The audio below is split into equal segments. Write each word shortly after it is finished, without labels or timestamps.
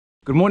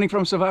Good morning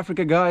from South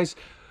Africa, guys.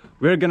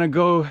 We're gonna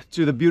go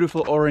to the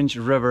beautiful Orange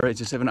River. It's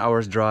a 7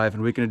 hours drive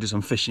and we're gonna do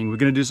some fishing. We're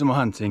gonna do some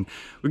hunting.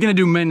 We're gonna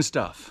do men's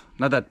stuff.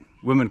 Not that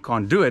women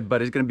can't do it,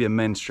 but it's gonna be a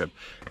men's trip.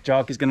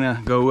 Jaques is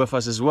gonna go with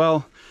us as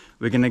well.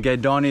 We're gonna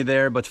get Danie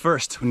there, but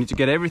first we need to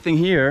get everything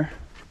here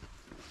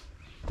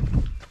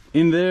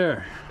in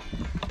there.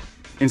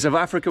 In South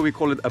Africa we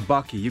call it a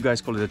bakkie. You guys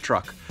call it a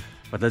truck.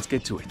 But let's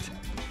get to it.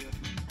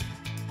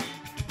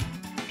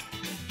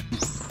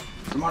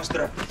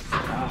 Monster.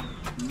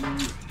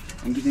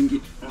 Thank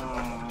you.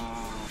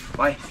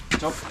 Bye.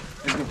 Top.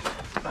 Let's go.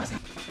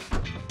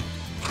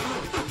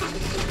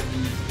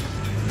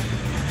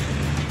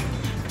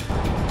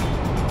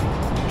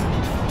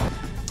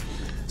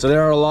 So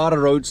there are a lot of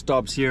road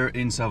stops here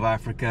in South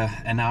Africa,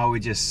 and now we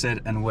just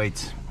sit and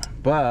wait.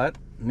 But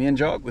me and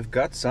Jaques, we've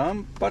got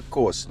some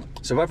padkos.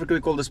 South Africa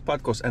we call this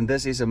padkos, and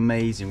this is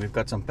amazing. We've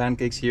got some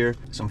pancakes here,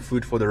 some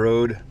food for the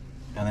road,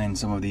 and then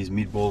some of these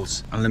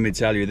meatballs. And let me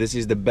tell you, this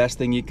is the best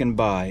thing you can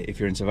buy if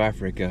you're in South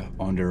Africa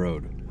on the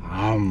road.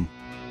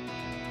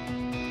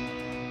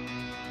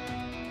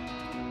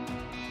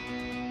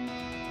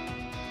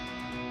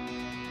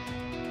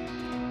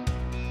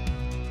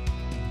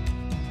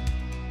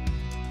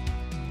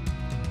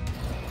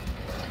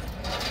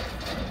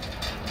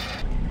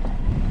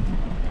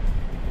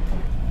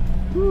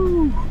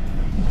 Woo.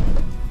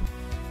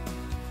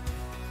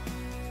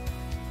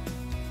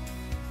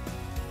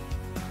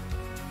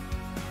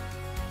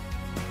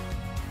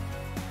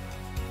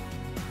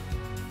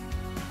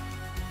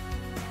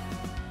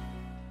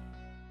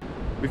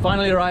 We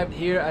finally arrived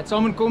here at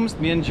Tzamenkomst.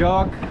 Me and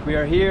Jaques, we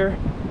are here,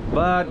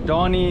 but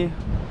Danie,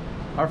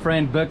 our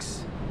friend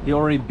Bux, he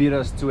already beat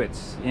us to it.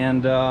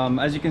 And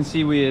as you can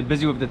see, we're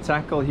busy with the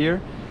tackle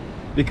here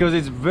because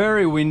it's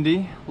very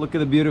windy. Look at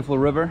the beautiful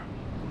river.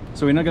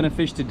 So we're not gonna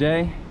fish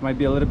today. Might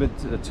be a little bit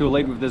too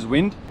late with this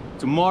wind.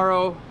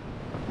 Tomorrow,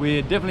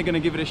 we're definitely gonna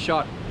give it a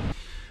shot.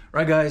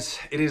 Right guys,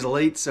 it is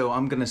late, so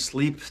I'm gonna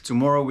sleep.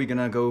 Tomorrow we're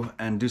gonna go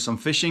and do some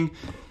fishing.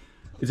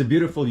 It's a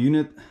beautiful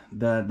unit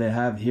that they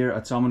have here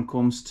at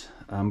Tzamenkomst.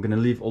 I'm gonna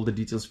leave all the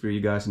details for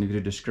you guys in the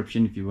video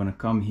description if you wanna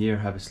come here,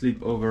 have a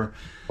sleepover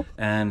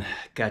and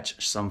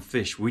catch some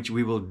fish, which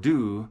we will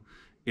do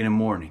in the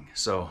morning.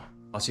 So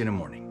I'll see you in the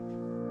morning.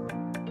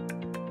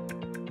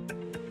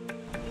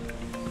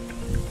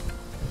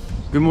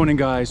 Good morning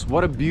guys,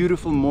 what a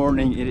beautiful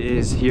morning it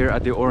is here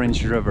at the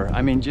Orange River.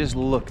 I mean, just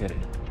look at it.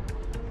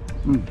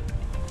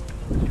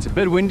 It's a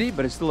bit windy,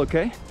 but it's still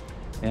okay.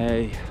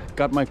 I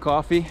got my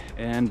coffee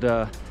and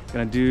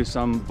gonna do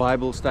some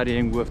Bible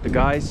studying with the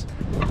guys.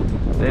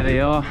 There they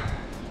are.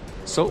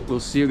 So we'll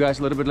see you guys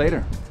a little bit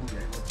later.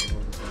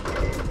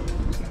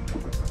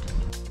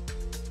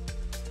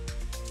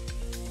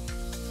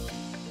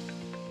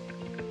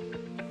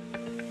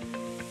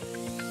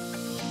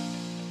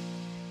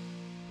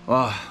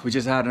 Wow, we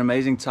just had an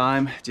amazing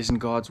time just in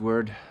God's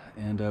word,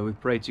 and we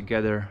prayed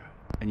together,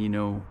 and you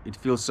know, it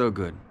feels so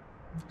good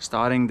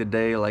starting the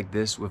day like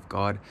this with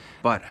God.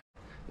 But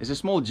there's a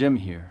small gym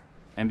here,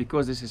 and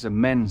because this is a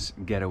men's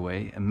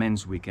getaway, a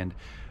men's weekend,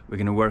 we're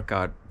gonna work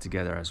out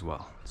together as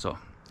well. So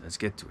let's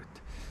get to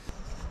it.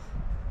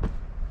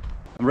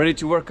 I'm ready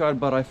to work out,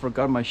 but I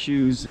forgot my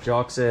shoes.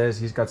 Jaques says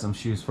he's got some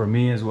shoes for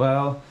me as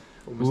well.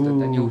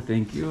 Ooh,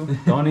 thank you.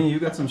 Danie, you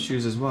got some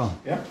shoes as well.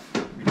 Yeah,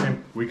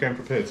 we came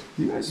prepared.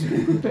 You guys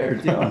came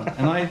prepared, yeah.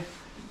 And I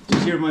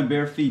just hear my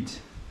bare feet.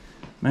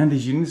 Man,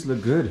 these units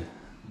look good.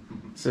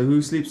 So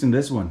who sleeps in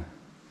this one?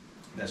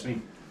 That's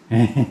me.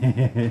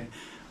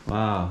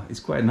 Wow, it's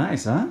quite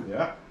nice, huh?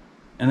 Yeah.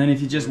 And then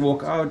if you just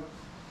walk out,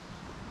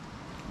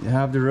 you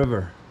have the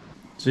river.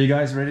 So you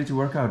guys ready to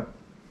work out?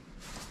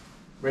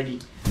 Ready.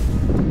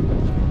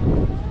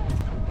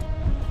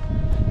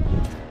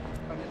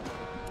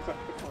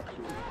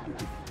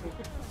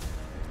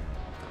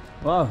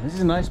 Wow, this is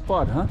a nice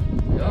spot, huh?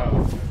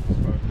 Yeah.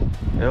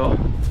 Yo,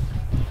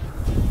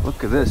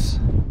 look at this.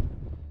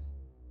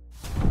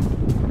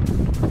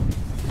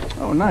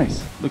 Oh,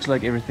 nice. Looks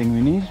like everything we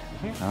need.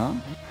 Huh?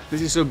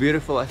 This is so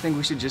beautiful. I think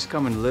we should just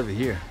come and live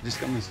here. Just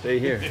come and stay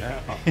here.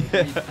 Yeah.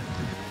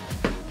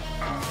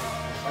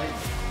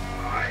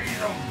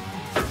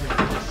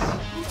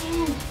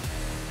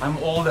 I'm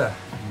older.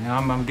 You know,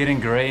 I'm getting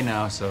gray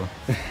now, so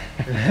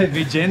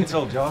be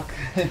gentle, Jaques.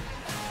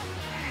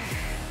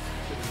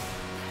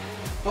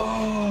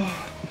 Oh,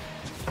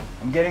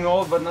 I'm getting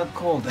old, but not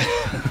cold.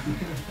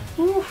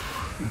 We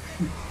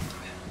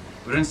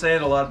didn't say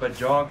it a lot, but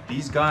Jaques,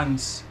 these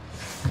guns,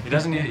 he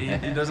doesn't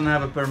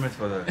have a permit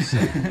for those.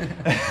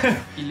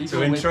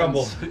 So in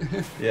trouble.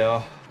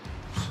 Yeah.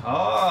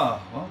 Ah,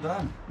 well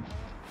done.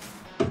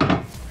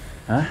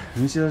 Huh? Let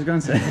me see those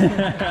guns.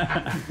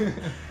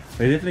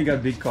 They definitely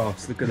got big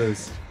calves. Look at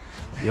those.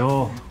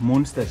 Yo,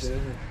 monsters.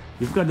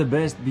 You've got the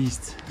best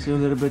beast. See a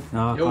little bit?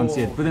 No, I can't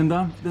see it. Put them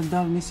down. Put them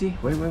down. Let me see.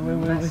 Wait.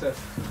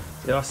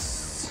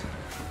 Yes.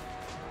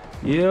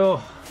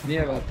 Yo.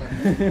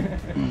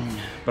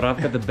 But I've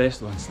got the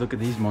best ones. Look at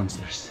these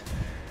monsters.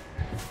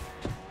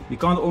 You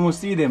can't almost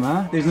see them,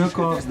 huh? There's no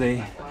calves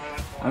there.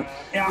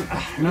 Yeah,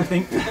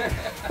 nothing.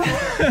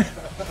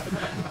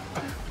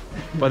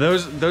 But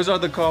those are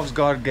the calves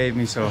God gave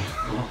me, so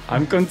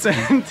I'm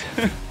content.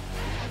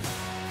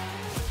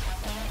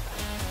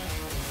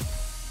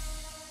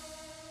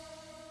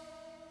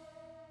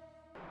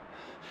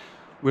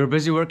 We're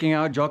busy working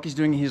out. Jaques is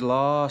doing his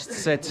last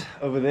set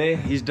over there.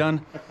 He's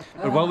done.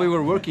 But while we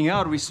were working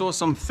out, we saw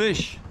some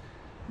fish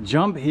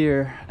jump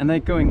here and they're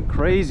going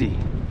crazy.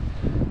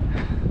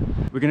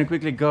 We're gonna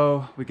quickly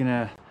go. We're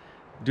gonna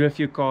do a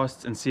few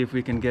casts and see if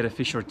we can get a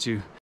fish or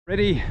two.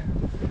 Ready?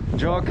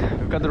 Jog,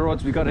 we've got the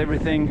rods, we got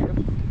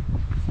everything.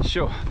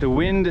 Sure, the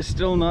wind is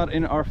still not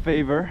in our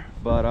favor,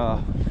 but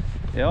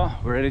yeah,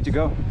 we're ready to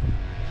go.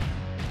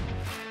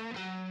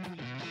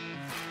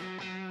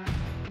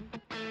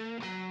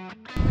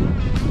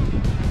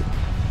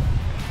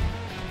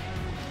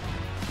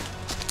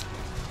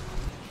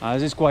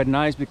 This is quite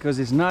nice because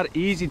it's not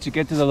easy to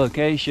get to the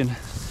location,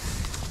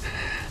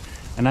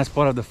 and that's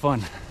part of the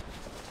fun.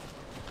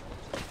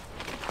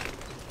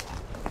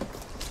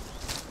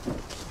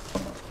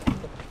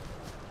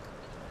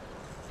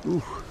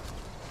 Ooh.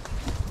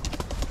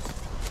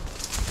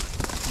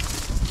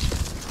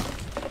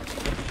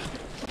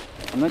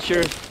 I'm not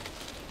sure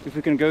if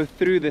we can go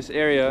through this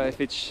area, if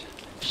it's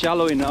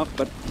shallow enough,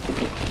 but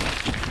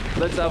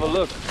let's have a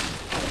look.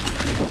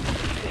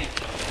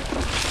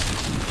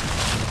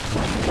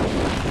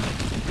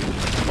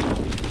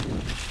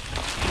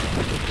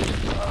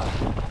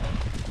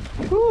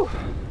 Whew.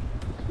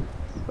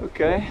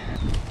 Okay,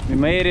 we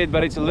made it,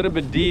 but it's a little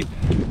bit deep.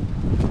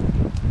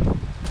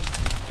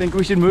 I think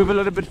we should move a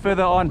little bit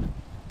further on.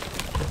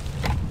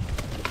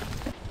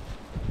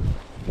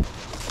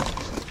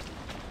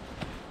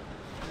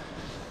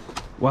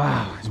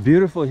 Wow, it's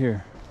beautiful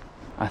here.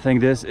 I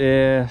think this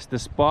is the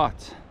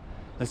spot.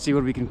 Let's see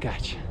what we can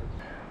catch.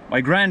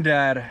 My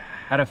granddad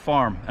had a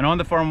farm, and on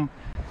the farm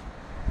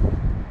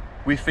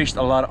we fished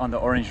a lot on the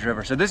Orange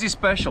River. So this is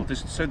special.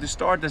 So to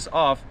start this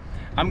off,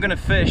 I'm gonna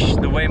fish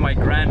the way my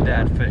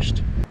granddad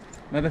fished.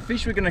 Now the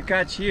fish we're gonna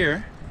catch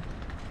here,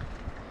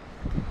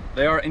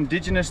 they are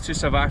indigenous to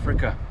South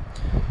Africa.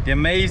 The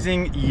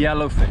amazing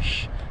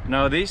yellowfish.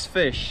 Now these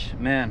fish,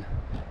 man,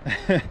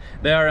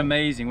 they are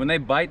amazing. When they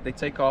bite, they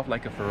take off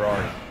like a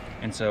Ferrari.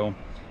 And so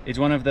it's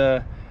one of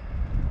the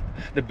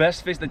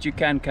best fish that you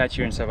can catch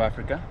here in South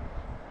Africa.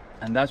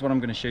 And that's what I'm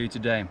gonna show you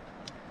today.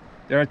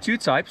 There are two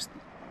types,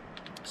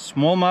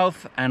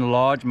 smallmouth and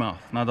largemouth.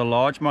 Now the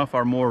largemouth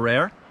are more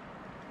rare,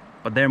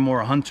 but they're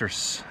more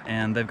hunters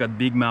and they've got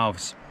big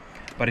mouths.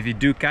 But if you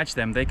do catch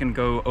them, they can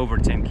go over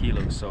 10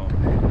 kilos. So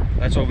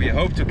that's what we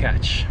hope to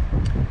catch.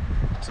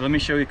 So let me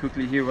show you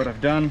quickly here what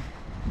I've done.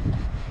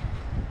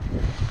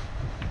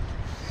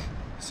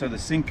 So the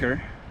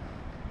sinker,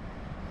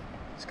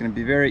 it's going to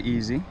be very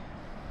easy.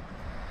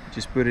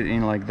 Just put it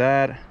in like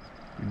that.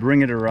 You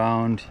bring it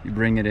around, you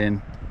bring it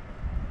in,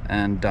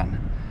 and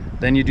done.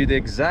 Then you do the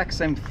exact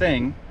same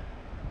thing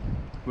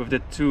with the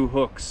two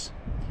hooks.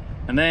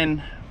 And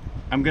then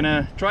I'm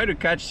gonna try to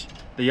catch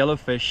the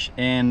yellowfish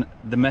in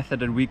the method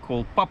that we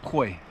call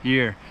papgooi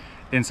here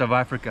in South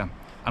Africa.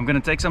 I'm gonna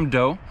take some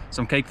dough,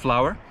 some cake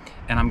flour,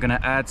 and I'm gonna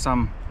add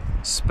some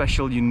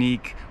special,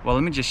 unique, well,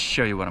 let me just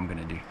show you what I'm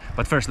gonna do.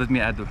 But first, let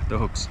me add the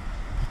hooks.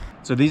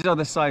 So these are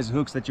the size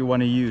hooks that you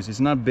wanna use. It's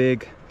not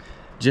big,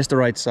 just the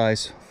right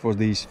size for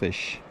these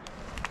fish.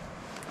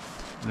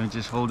 Let me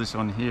just hold this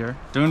on here.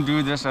 Don't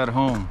do this at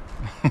home.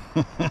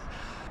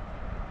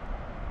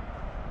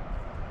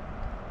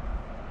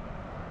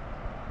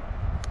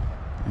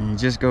 And you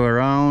just go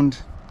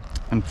around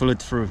and pull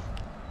it through.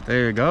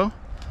 There you go.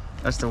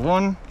 That's the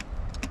one.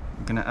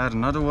 I'm gonna add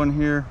another one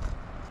here.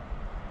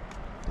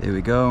 There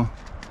we go.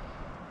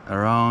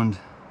 Around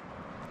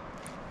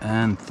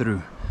and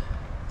through.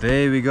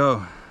 There we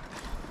go.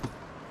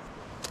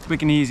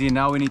 Quick and easy.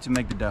 Now we need to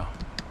make the dough.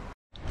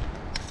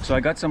 So I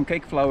got some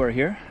cake flour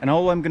here, and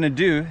all I'm gonna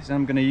do is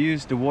I'm gonna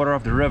use the water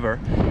of the river,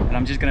 and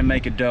I'm just gonna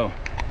make a dough.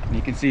 And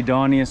you can see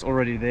Danie is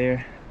already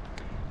there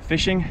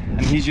fishing,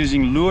 and he's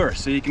using lures.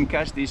 So you can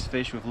catch these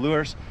fish with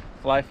lures,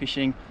 fly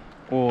fishing,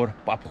 or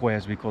papgooi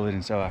as we call it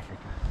in South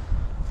Africa.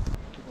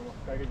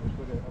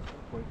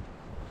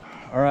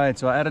 All right,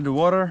 so I added the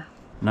water.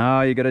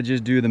 Now you gotta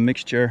just do the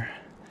mixture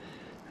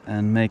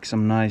and make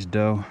some nice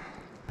dough.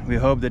 We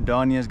hope that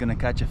Danie is gonna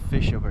catch a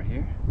fish over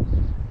here.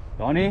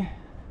 Danie,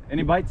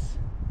 any bites?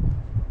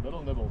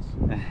 Little nibbles.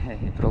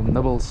 Little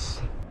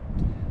nibbles.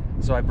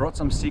 So I brought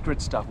some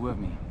secret stuff with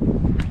me,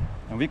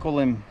 and we call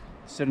them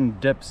certain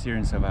dips here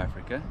in South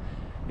Africa.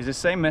 It's the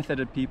same method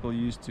that people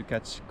use to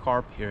catch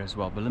carp here as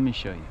well, but let me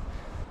show you.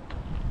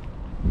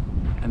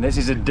 And this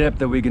is a dip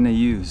that we're gonna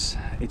use.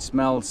 It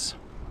smells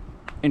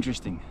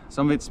interesting.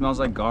 Some of it smells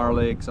like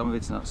garlic, some of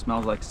it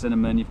smells like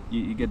cinnamon.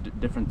 You get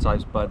different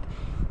types, but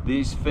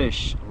these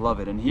fish love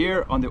it. And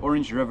here on the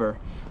Orange River,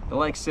 they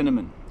like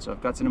cinnamon. So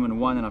I've got cinnamon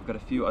one, and I've got a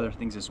few other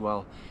things as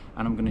well.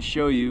 And I'm gonna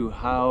show you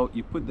how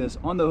you put this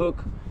on the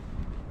hook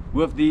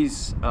with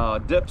these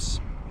dips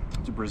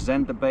to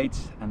present the bait,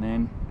 and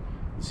then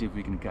see if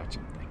we can catch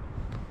something.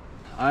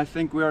 I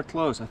think we are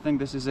close. I think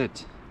this is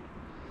it.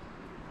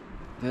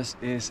 This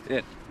is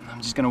it.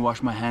 I'm just gonna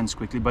wash my hands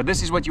quickly, but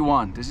this is what you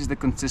want. This is the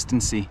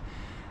consistency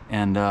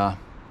and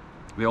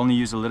we only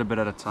use a little bit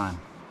at a time.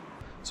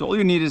 So all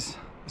you need is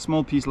a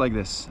small piece like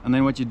this, and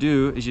then what you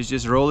do is you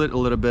just roll it a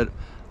little bit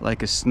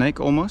like a snake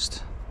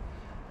almost,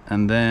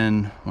 and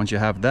then once you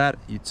have that,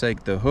 you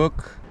take the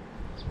hook.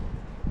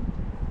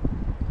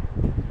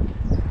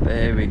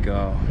 There we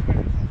go.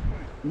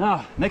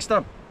 Now next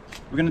up,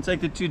 we're gonna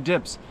take the 2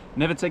 dips.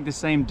 Never take the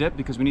same dip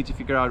because we need to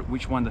figure out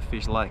which one the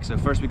fish likes. So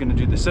first we're gonna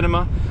do the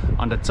cinema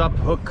on the top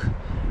hook,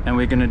 and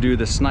we're gonna do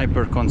the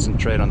sniper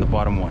concentrate on the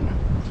bottom one.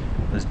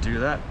 Let's do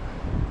that.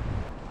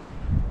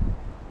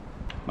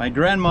 My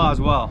grandma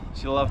as well,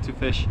 she loves to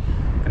fish.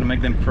 Gonna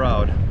make them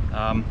proud.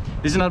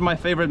 This is not my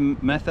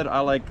favorite method. I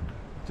like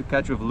to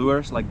catch with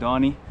lures like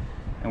Danie,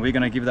 and we're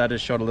gonna give that a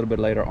shot a little bit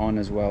later on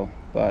as well.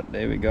 But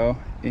there we go,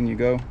 in you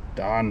go,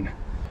 done.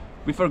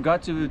 We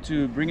forgot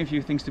to bring a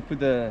few things to put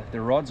the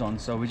rods on,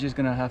 so we're just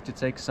gonna have to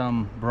take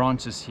some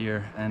branches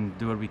here and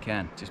do what we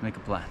can. Just make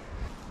a plan.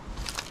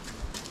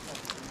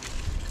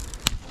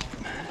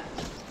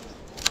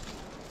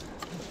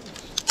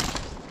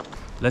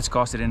 Let's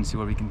cast it in and see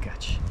what we can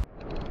catch.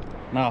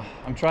 Now,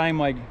 I'm trying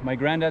my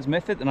granddad's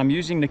method, and I'm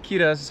using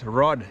Nikita's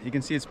rod. You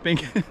can see it's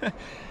pink.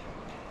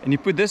 And you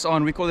put this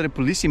on, we call it a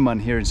policeman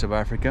here in South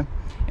Africa.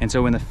 And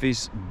so when the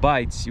fish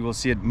bites, you will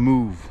see it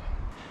move.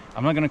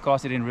 I'm not gonna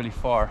cast it in really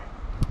far.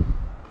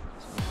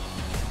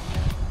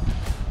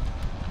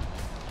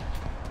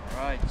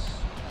 Right.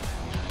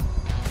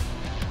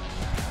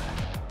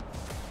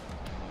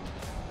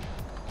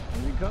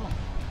 There we go.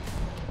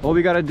 All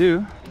we gotta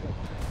do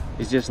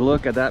is just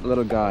look at that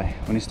little guy.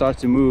 When he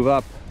starts to move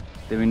up,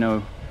 then we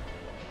know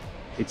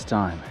it's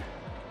time.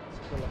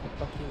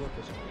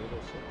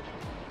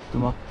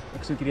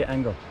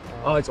 Angle.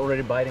 Oh, it's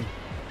already biting.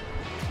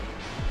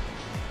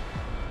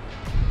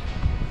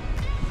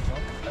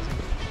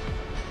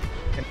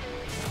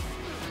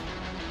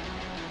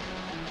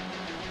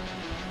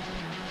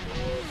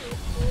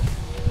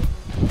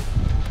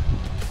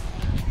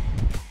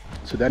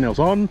 So Daniel's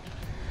on.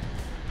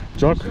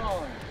 Jock,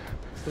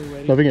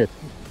 loving it.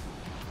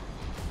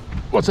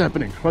 What's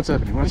happening? What's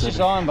happening? What's Fish is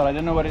happening? on, but I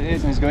don't know what it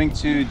is, and it's going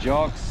to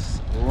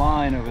Jaques'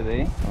 line over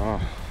there. Ah.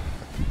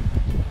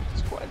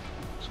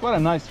 It's quite a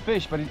nice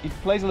fish, but it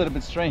plays a little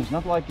bit strange,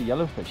 not like a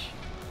yellowfish.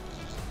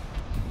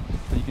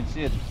 But you can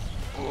see it.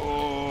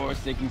 Oh,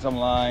 it's taking some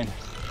line.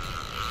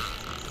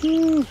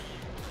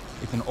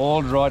 It's an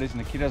old rod, it's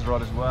Nikita's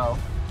rod as well.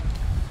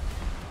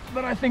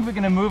 But I think we're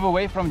gonna move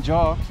away from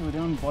Jaques so we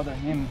don't bother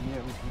him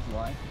here with his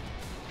line.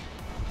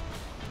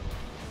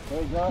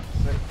 Hey, Jaques.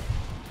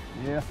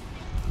 Yeah.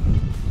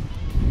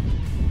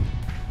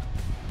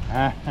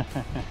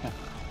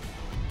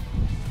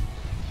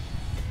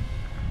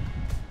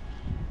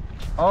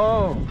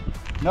 Oh,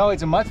 no,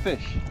 it's a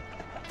mudfish.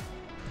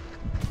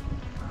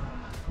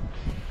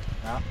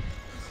 Yeah.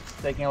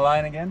 Taking a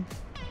line again.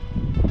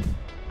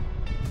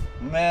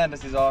 Man,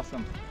 this is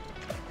awesome.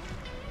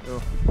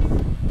 Oh.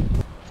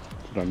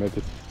 Should I make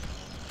it?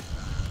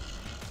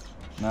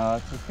 No,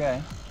 it's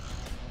okay.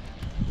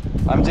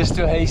 I'm just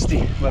too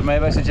hasty, but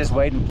maybe I should just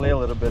wait and play a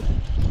little bit.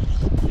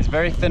 It's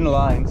very thin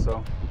line,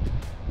 so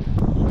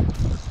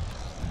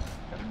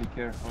gotta be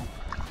careful.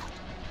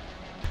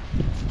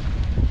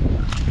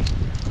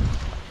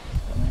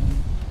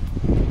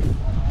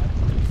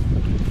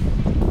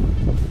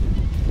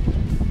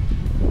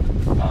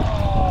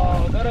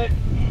 Oh, got it!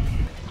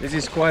 This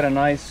is quite a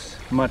nice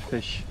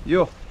mudfish.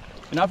 Yo,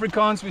 in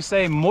Afrikaans we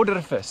say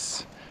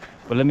moddervis,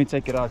 but let me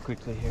take it out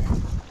quickly here.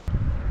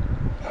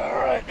 All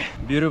right,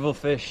 beautiful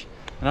fish,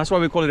 and that's why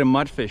we call it a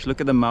mudfish. Look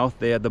at the mouth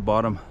there at the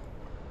bottom.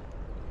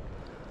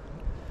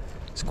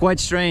 It's quite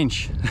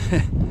strange.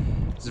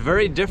 It's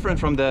very different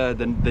from the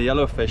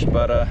yellowfish,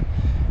 but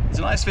it's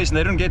a nice fish, and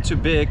they don't get too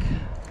big.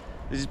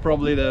 This is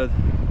probably the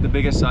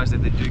biggest size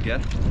that they do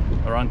get,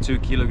 around 2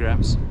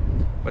 kilograms,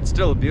 but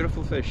still a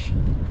beautiful fish.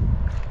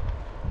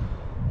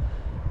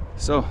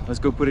 So let's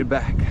go put it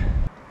back.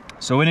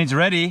 So when it's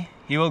ready,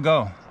 he will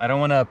go. I don't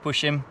want to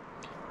push him,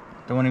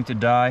 don't want him to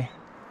die.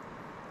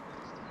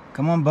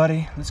 Come on,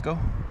 buddy, let's go.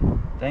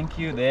 Thank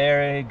you.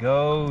 There he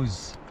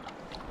goes.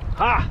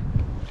 Ha!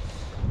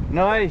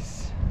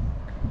 Nice.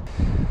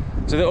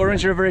 So the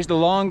Orange River is the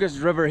longest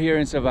river here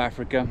in South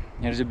Africa.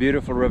 It is a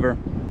beautiful river.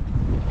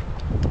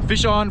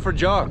 Fish on for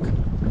Jock.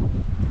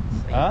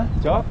 Huh?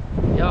 Jock?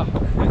 Yeah.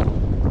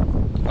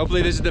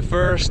 Hopefully this is the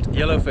first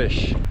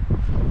yellowfish.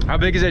 How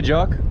big is it,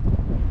 Jock?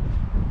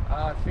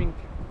 I think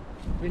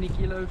 20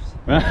 kilos.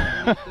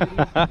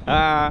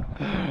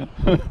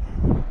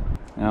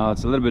 Now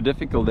it's a little bit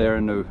difficult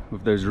there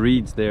with those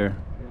reeds there.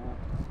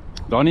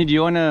 Yeah. Danie, do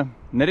you want to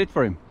net it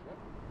for him?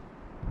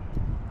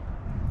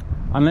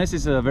 Unless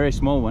it's a very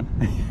small one,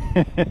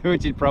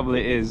 which it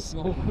probably is.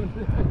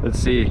 Let's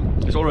see,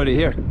 it's already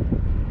here.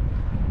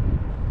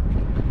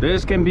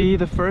 This can be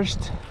the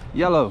first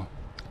yellow.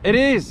 It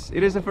is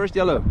the first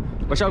yellow.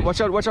 Watch out,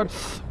 watch out, watch out.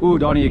 Ooh,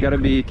 Danie, you gotta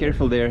be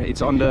careful there.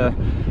 It's on the...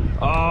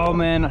 Oh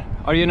man,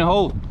 are you in a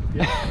hole?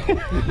 Yeah.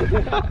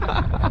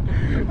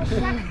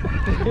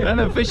 And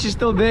the fish is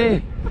still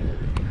there.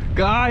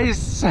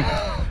 Guys!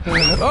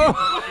 Oh!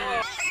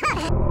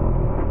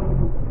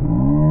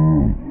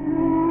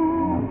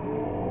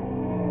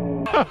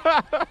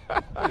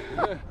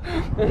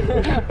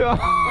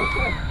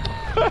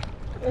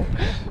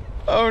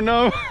 Oh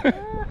no!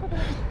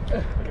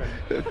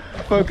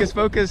 Focus,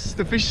 focus,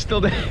 the fish is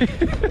still there.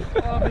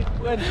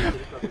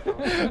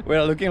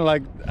 We're looking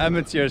like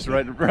amateurs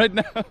right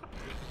now.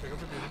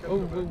 Oh,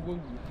 whoa, whoa.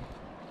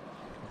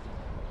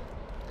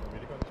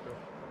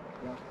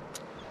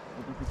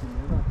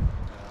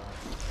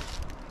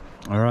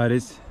 Alright,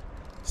 it's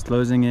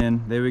closing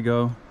in. There we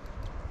go.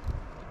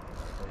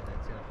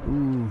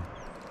 Ooh.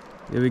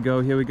 Here we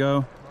go, here we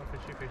go.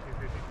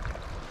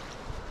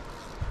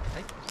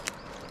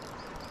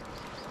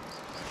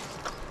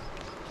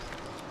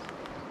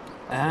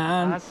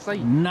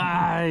 And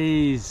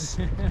nice!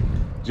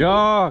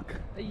 Jaques!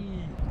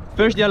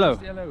 First yellow.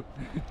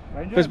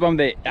 First bomb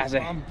there.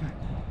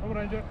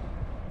 Ranger.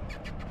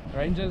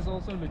 Ranger is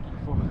also looking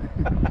for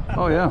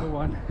Oh yeah. the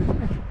one.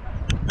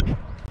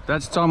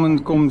 That's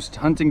Tzamenkomst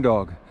hunting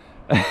dog.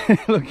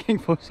 Looking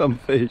for some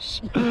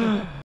fish.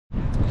 I'm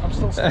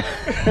still stuck.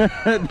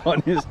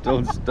 Donnie is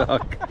still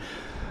stuck.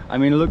 I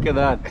mean, look at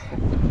that.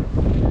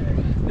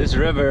 This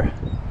river.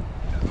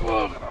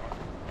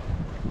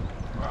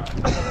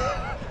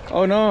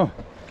 Oh no,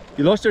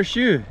 you lost your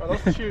shoe. I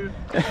lost the shoe.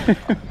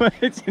 But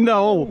it's in the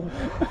hole.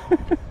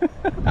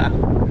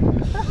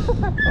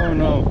 Oh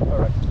no.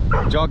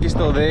 Jaques is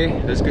still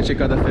there. Let's go check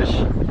out the fish.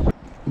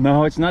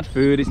 No, it's not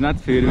food. It's not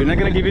food. We're not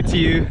gonna give it to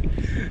you.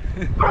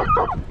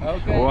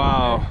 Okay.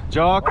 Wow,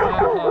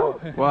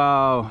 Jaques.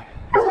 Wow.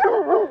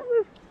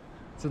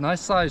 It's a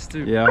nice size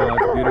too. Yeah,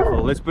 it's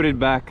beautiful. Let's put it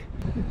back.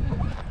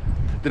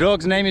 The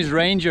dog's name is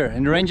Ranger,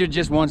 and Ranger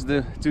just wants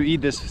to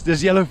eat this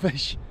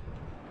yellowfish.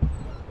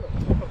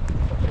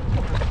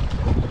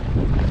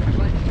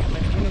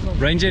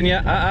 Ranger,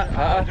 yeah.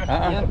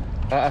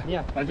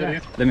 Yeah.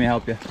 Let me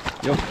help you.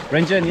 Yo,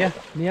 Ranger, yeah.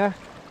 Yeah.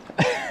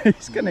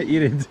 He's gonna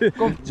eat it.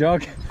 Kom.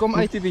 Jaques. Kom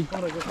uit.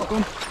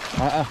 Kom.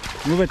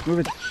 Move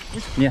it.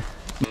 Yeah.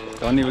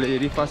 Donnie wil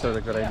hierdie vashou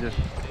ek Ranger.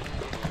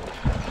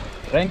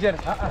 Ranger.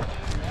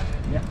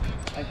 Yeah.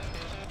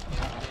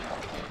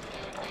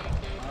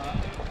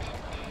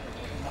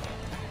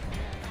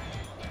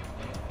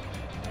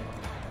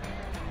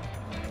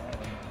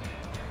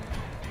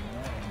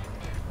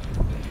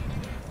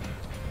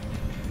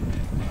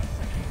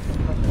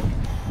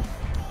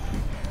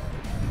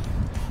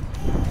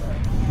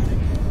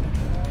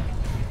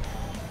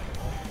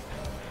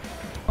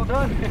 Well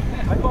done.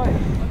 High five.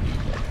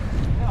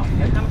 Yeah,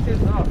 and I'm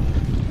still up.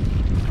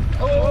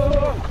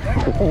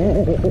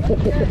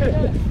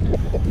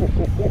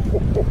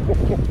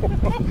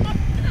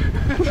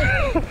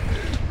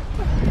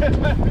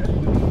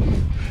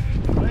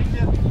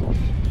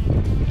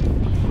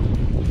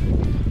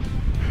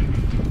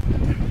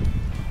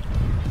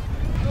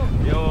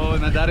 Yo,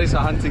 now that is a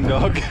hunting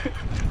dog.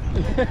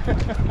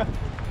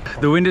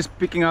 The wind is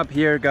picking up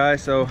here,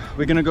 guys, so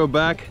we're gonna go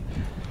back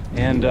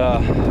and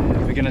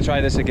we're gonna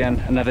try this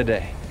again another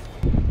day.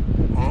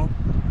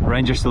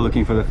 Ranger's still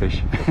looking for the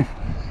fish.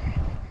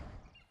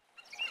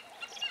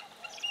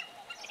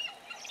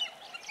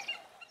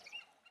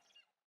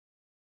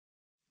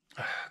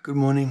 Good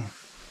morning.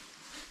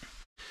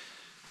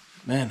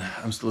 Man,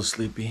 I'm still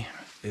sleepy.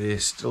 It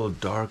is still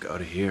dark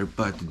out here,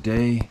 but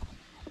today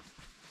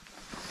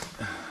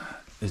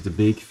is the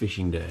big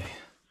fishing day.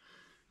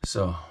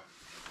 So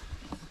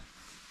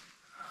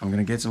I'm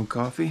gonna get some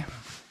coffee,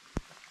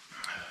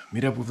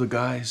 meet up with the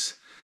guys,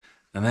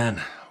 and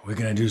then we're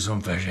gonna do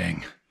some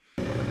fishing.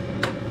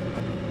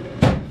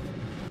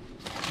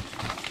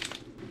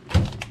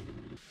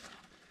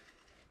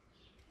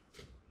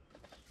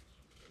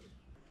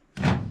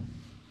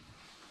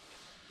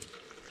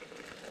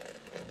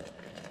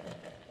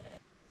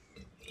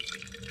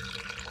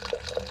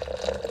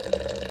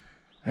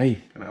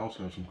 Hey. Can I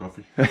also have some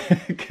coffee?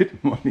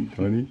 Good morning,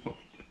 Tony.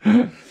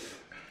 There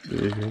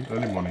you go.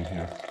 Early morning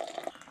here.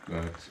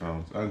 That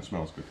sounds and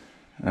smells good.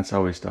 That's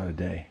how we start a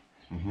day.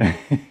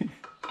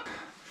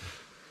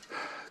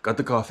 Got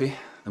the coffee,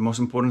 the most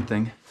important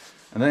thing.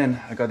 And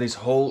then I got these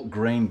whole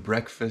grain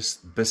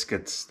breakfast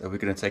biscuits that we're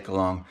gonna take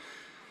along.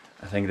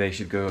 I think they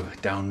should go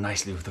down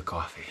nicely with the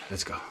coffee.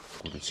 Let's go.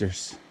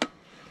 Cheers.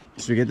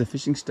 Should we get the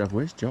fishing stuff?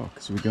 Where's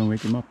Jaques? So we go and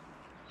wake him up.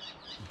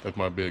 That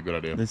might be a good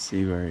idea. Let's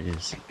see where he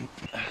is.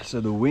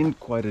 So the wind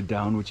quieted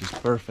down, which is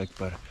perfect,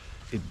 but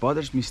it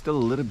bothers me still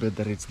a little bit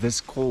that it's this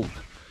cold.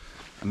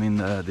 I mean,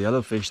 the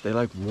yellowfish, they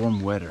like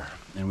warm weather,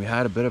 and we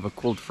had a bit of a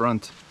cold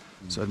front,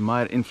 so it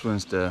might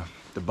influence the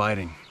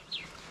biting.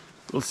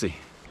 We'll see.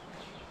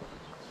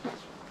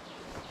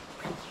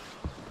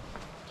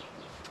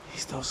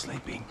 He's still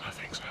sleeping. I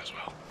think so as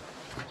well.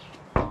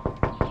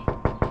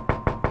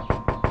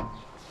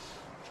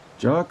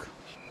 Jaques?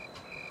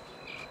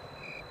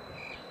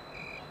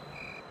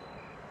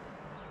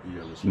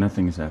 Yeah,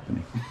 Nothing is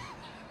happening.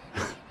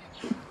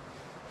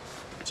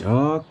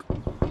 Jaques?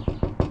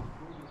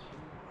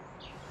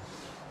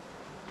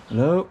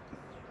 Hello?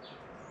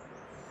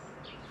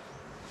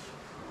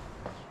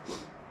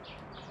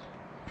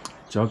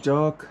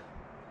 Jaques?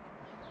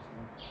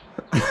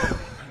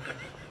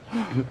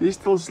 He's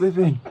still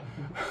sleeping.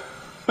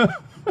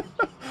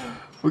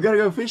 We gotta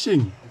go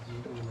fishing.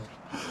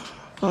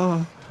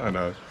 Oh, I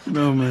know.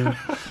 no, man.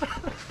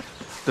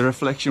 The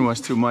reflection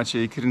was too much.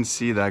 You couldn't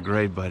see that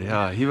great, but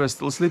yeah, he was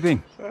still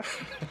sleeping.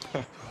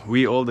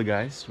 We older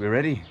guys, we're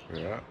ready.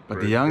 Yeah. But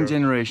the young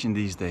generation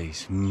these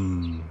days.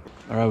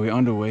 All right, we're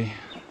on the way.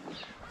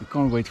 We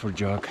can't wait for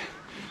Jog.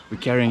 We're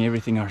carrying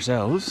everything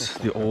ourselves,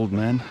 the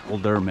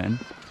older men.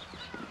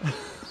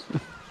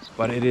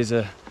 But it is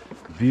a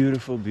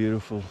beautiful,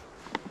 beautiful,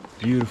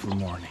 beautiful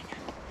morning.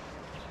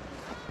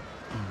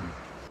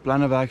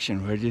 Plan of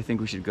action, where do you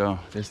think we should go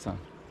this time?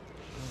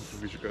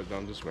 We should go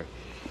down this way.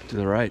 To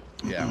the right?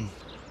 Yeah.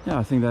 Yeah,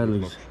 I think that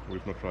looks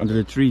We've not tried under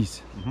the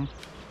trees.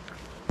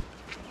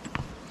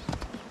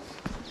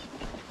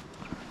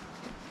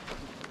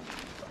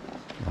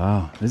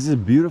 Wow, this is a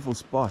beautiful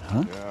spot,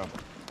 huh? Yeah.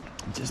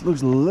 It just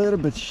looks a little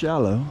bit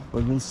shallow,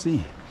 but we'll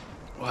see.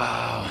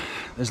 Wow,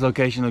 this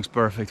location looks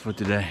perfect for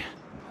today.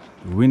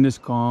 The wind is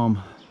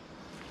calm,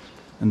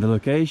 and the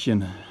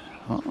location,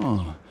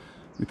 oh,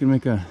 we can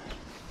make a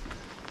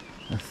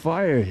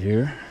fire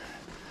here,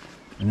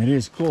 and it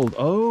is cold.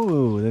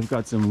 Oh, they've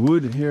got some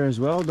wood here as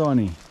well,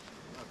 Danie.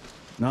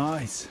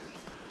 Nice.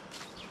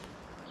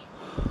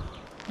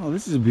 Oh,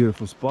 this is a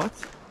beautiful spot.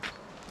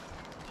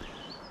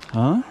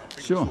 Huh?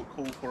 Sure. It's so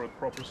cool for a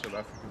proper South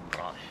African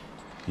brush.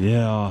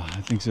 Yeah,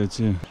 I think so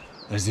too.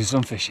 Let's do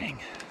some fishing.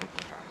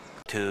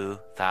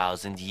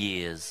 2,000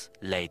 years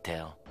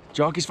later.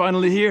 Jock is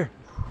finally here.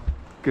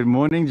 Good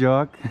morning,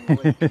 Jock.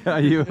 Are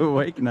you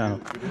awake now?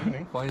 Good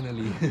evening.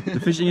 Finally. The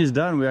fishing is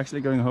done. We're actually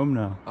going home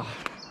now.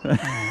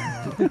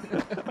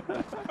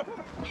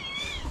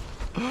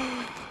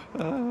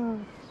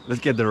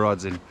 Let's get the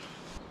rods in.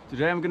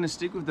 Today I'm gonna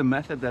stick with the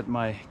method that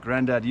my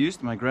granddad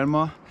used, my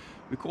grandma.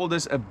 We call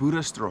this a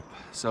Buddha strop.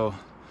 So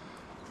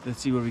let's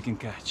see what we can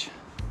catch.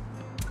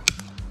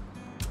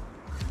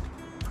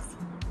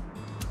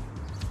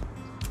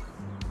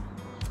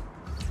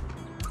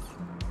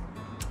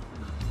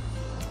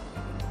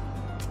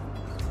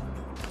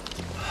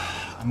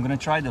 I'm gonna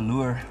try the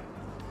lure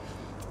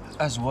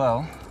as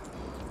well.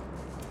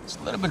 It's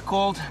a little bit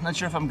cold, not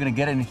sure if I'm gonna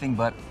get anything,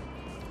 but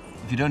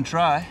if you don't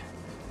try,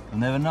 you'll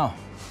never know.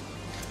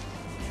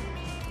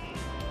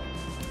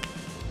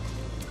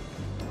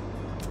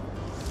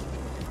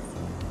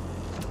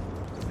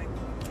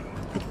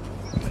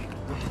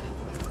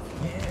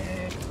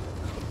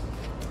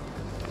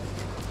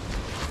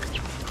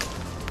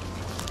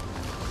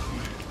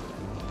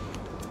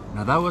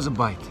 Now that was a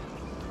bite.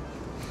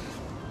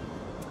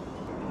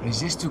 Is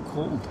this too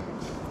cold?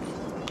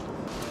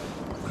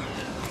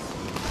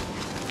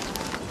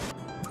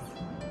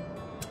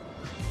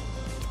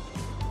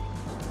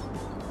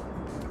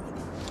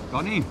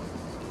 Danie,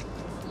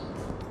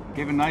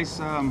 gave a nice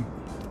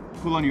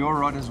pull on your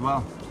rod as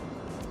well.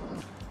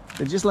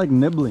 They're just like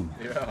nibbling.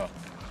 Yeah.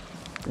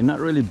 They're not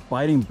really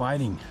biting,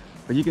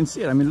 but you can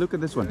see it. I mean, look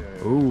at this one.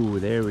 Oh,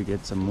 there we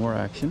get some more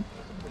action.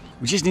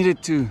 We just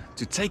needed to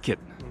take it.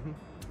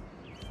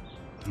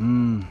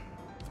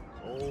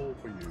 All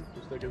for you.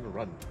 Just take it a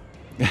run.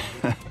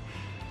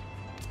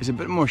 It's a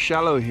bit more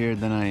shallow here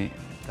than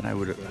I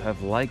would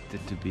have liked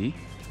it to be.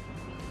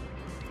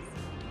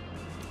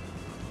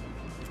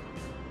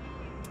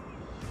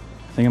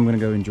 I think I'm gonna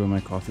go enjoy my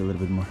coffee a little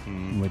bit more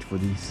and wait for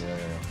these. Yeah.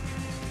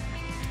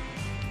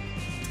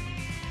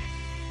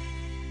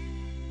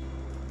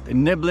 They're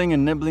nibbling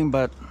and nibbling,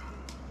 but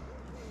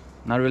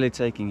not really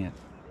taking it.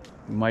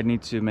 We might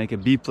need to make a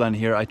B plan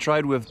here. I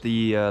tried with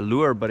the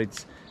lure, but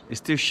it's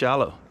too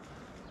shallow.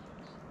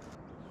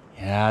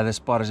 Yeah, this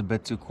spot is a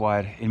bit too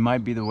quiet. It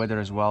might be the weather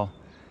as well.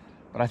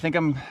 But I think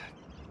I'm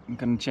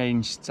gonna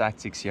change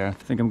tactics here. I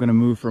think I'm gonna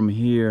move from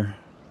here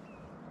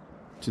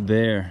to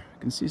there. I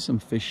can see some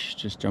fish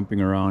just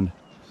jumping around.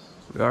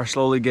 We are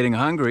slowly getting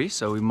hungry,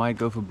 so we might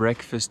go for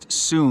breakfast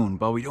soon.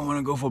 But we don't want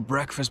to go for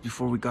breakfast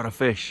before we got a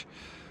fish.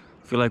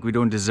 I feel like we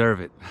don't deserve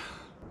it.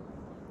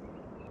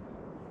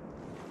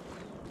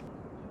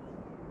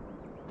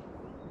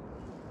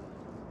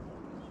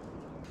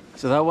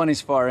 So that one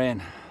is far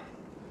in.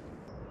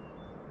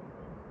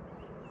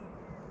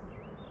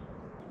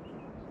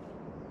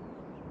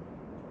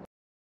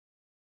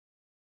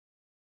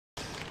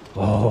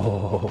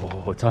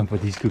 Oh, time for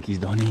these cookies,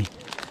 Danie.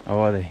 How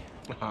are they?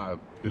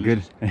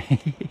 Good.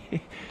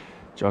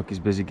 Jock is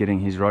busy getting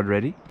his rod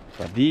ready.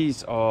 But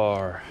these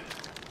are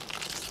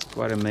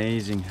quite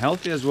amazing.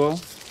 Healthy as well.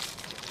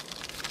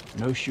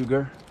 No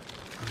sugar.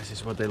 This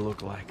is what they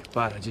look like.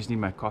 But I just need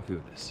my coffee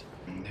with this.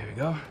 There we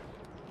go.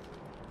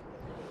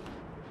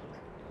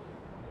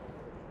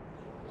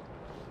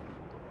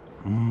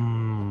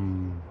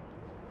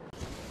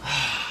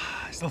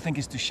 I still think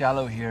it's too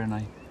shallow here, and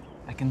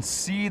I can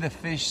see the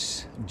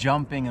fish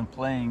jumping and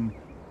playing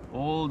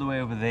all the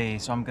way over there.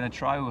 So I'm gonna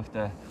try with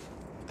the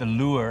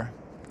lure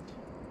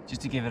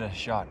just to give it a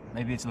shot.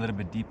 Maybe it's a little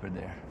bit deeper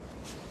there.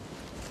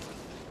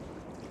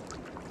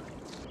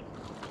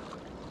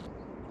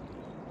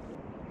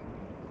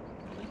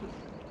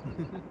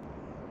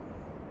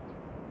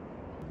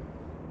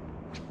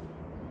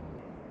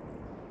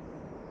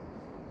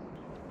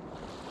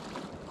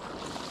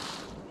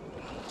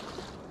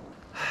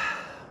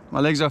 My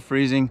legs are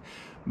freezing,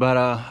 but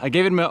I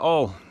gave it my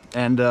all,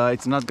 and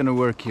it's not gonna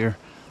work here.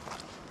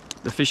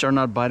 The fish are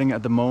not biting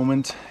at the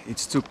moment.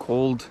 It's too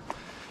cold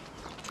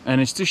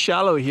and it's too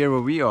shallow here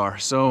where we are.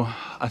 So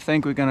I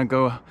think we're gonna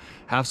go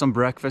have some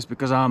breakfast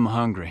because I'm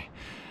hungry.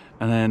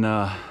 And then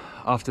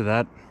after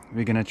that,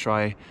 we're gonna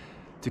try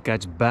to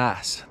catch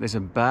bass. There's a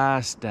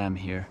bass dam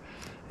here,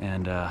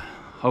 and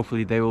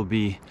hopefully they will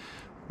be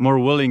more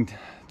willing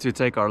to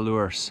take our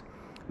lures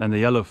than the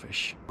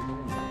yellowfish.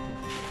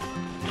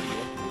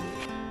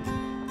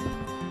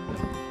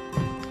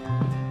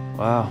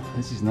 Wow,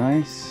 this is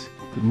nice.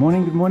 Good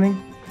morning, good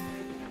morning.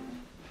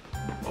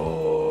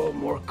 Oh,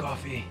 more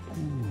coffee.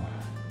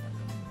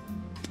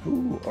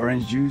 Ooh,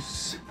 orange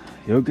juice,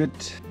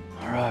 yogurt.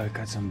 All right, we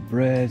got some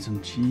bread,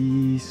 some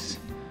cheese.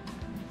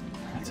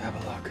 Let's have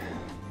a look.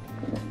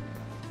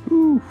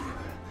 Ooh,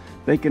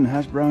 bacon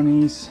hash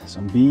brownies,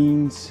 some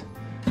beans.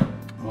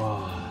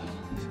 Wow,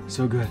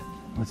 so good.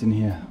 What's in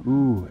here?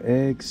 Ooh,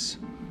 eggs.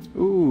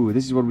 Ooh,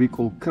 this is what we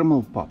call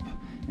krummelpap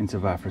in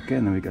South Africa.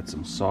 And then we got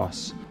some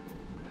sauce.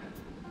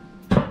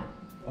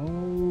 Oh,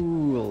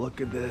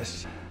 look at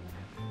this.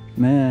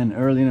 Man,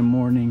 early in the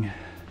morning.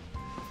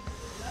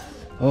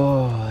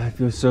 Oh, that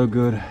feels so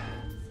good.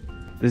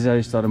 This is how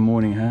you start the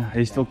morning, huh? Are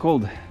you still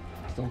cold?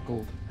 Still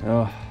cold.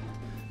 Oh,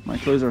 my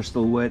clothes are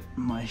still wet.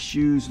 My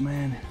shoes,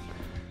 man.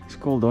 It's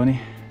cold, Donnie.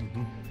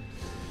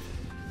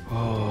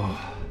 Oh.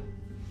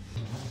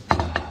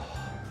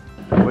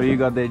 What do you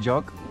got there,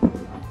 Jock?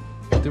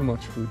 Too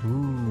much food.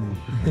 Ooh.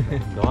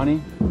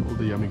 Donnie? All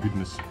the yummy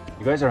goodness.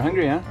 You guys are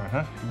hungry,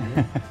 huh?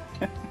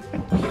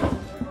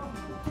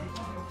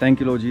 Thank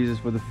you, Lord Jesus,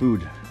 for the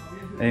food.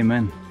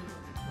 Amen.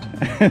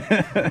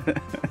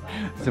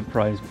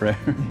 Surprise prayer.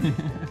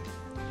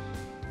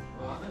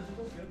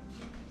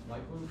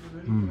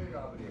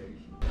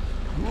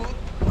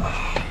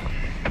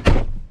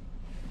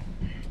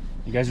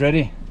 You guys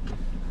ready?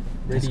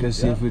 Let's go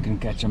see if we can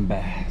catch some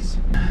bass.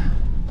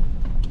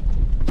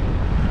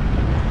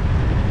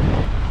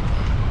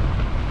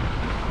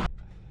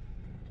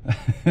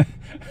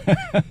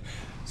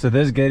 So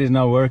this gate is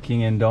not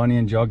working, and Danie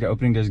and Jaques are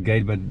opening this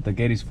gate, but the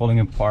gate is falling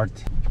apart.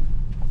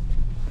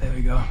 There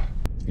we go.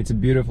 It's a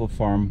beautiful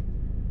farm.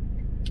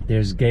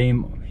 There's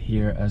game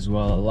here as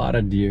well, a lot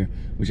of deer,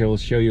 which I will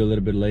show you a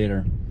little bit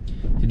later.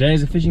 Today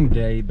is a fishing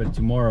day, but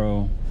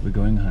tomorrow we're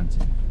going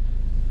hunting.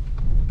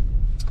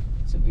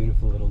 It's a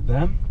beautiful little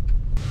dam.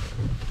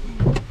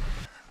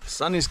 The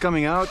sun is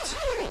coming out.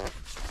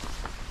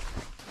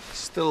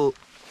 Still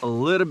a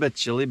little bit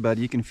chilly, but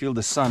you can feel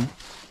the sun.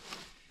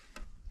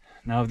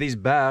 Now, of these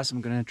bass, I'm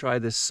gonna try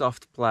this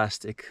soft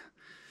plastic.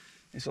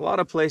 There's a lot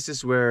of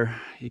places where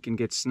you can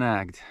get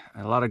snagged.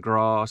 A lot of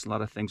grass, a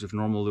lot of things with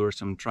normal lures.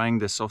 So I'm trying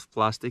this soft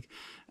plastic,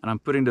 and I'm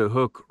putting the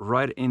hook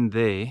right in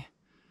there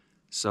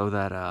so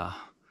that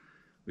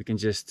we can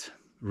just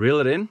reel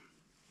it in,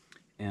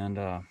 and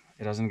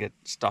it doesn't get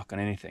stuck on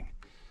anything.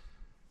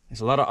 There's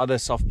a lot of other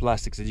soft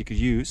plastics that you could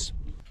use.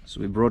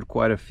 So we brought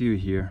quite a few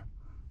here,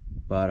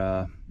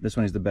 but this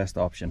one is the best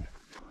option.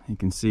 You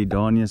can see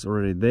Danie is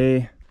already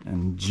there.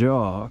 And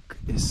Jaques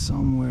is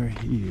somewhere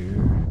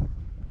here.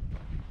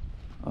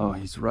 Oh,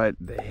 he's right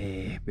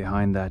there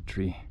behind that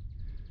tree.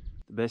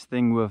 The best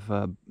thing with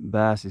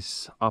bass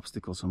is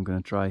obstacles, so I'm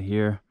gonna try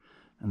here,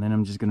 and then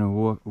I'm just gonna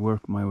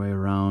work my way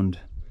around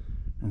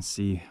and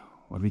see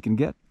what we can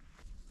get.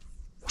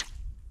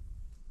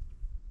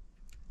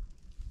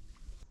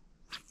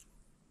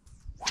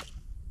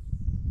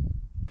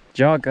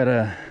 Jaques got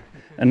a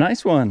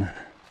nice one.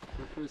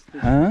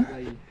 Huh?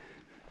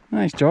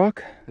 Nice,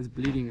 Jaques. It's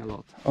bleeding a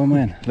lot. Oh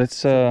man,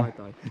 let's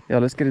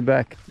let's get it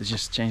back. Let's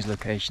just change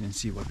location and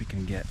see what we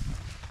can get.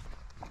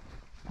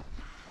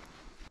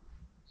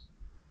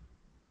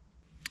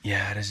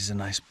 Yeah, this is a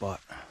nice spot.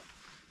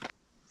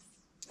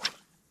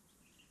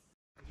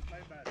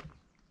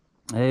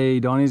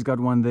 Hey, Danie's got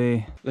one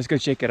there. Let's go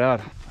check it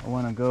out. I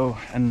want to go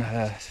and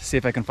see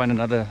if I can find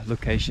another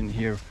location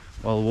here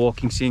while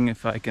walking, seeing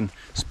if I can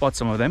spot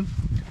some of them.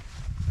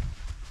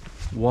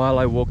 While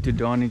I walk to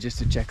Danie just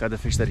to check out the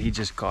fish that he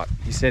just caught.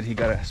 He said he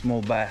got a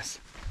small bass.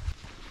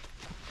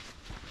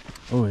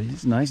 Oh,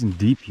 it's nice and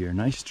deep here,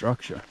 nice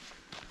structure.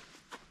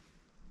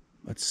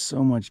 But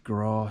so much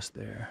grass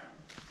there.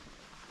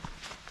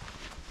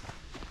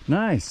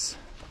 Nice.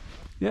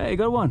 Yeah, you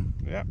got one.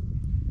 Yeah.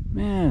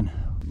 Man,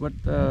 what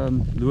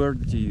lure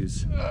did you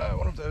use?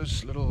 One of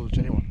those little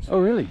Jenny ones. Oh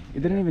really? You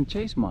didn't even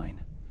chase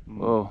mine.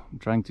 Oh, I'm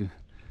trying to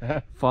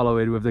follow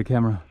it with the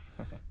camera.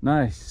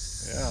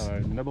 Nice. Yeah, I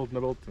nibbled,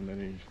 and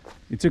then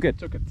you took it.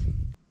 Took it.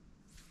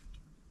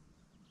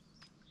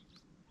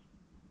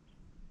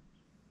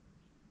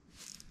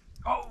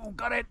 Oh,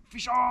 got it!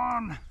 Fish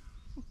on!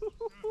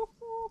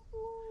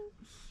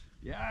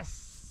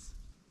 Yes!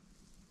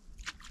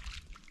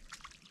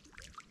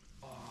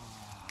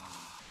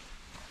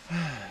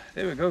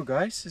 There we go,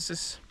 guys. This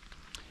is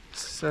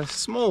a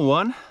small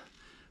one,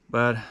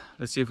 but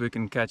let's see if we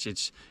can catch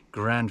its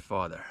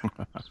grandfather.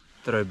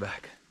 Throw it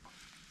back.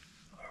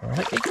 All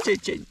right,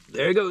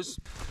 there it goes.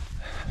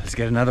 Let's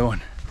get another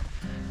one.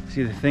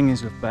 See, the thing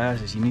is with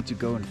bass is you need to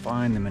go and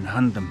find them and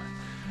hunt them,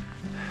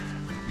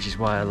 which is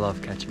why I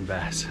love catching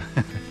bass.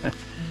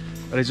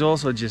 But it's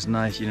also just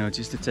nice, you know,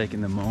 just to take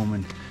in the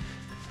moment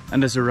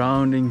and the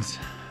surroundings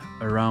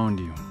around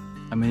you.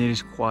 I mean, it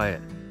is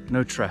quiet,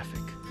 no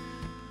traffic,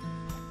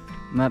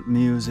 not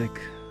music,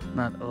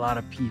 not a lot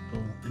of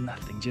people,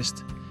 nothing,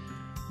 just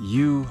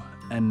you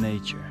and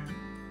nature.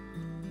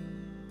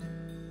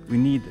 We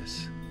need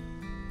this.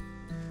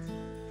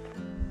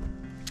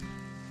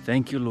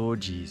 Thank you,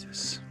 Lord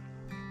Jesus.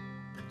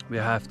 We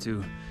have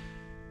to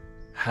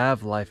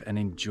have life and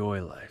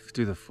enjoy life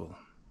to the full.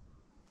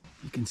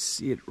 You can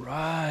see it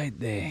right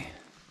there.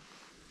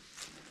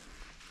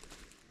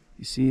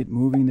 You see it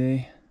moving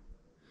there?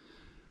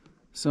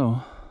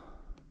 So,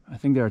 I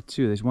think there are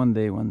two. There's one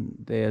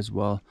day as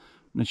well.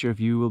 I'm not sure if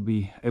you will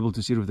be able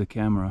to see it with the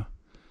camera,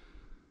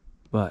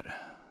 but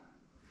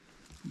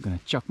I'm gonna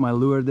chuck my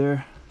lure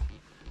there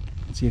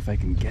and see if I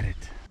can get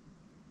it.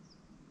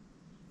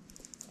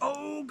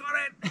 Oh, got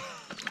it!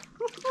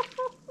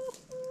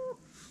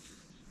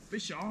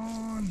 Fish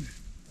on!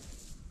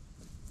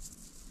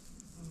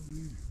 Oh,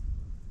 man.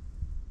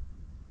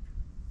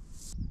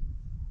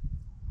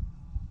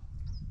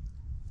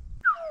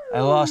 I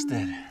lost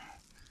it.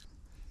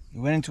 It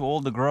went into all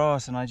the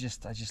grass and I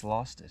just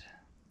lost it.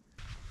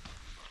 I'm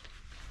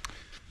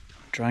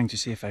trying to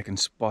see if I can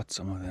spot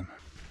some of them.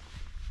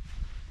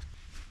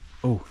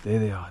 Oh, there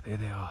they are, there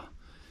they are.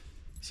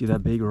 See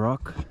that big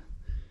rock?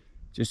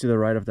 Just to the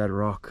right of that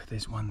rock,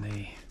 there's one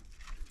there.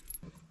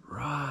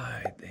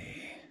 Right there.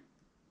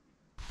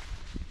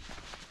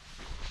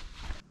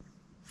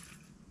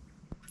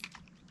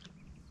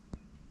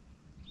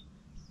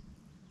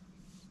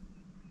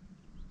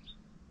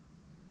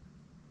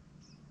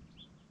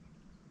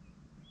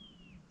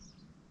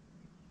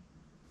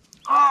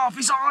 Oh,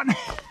 fish on! Man,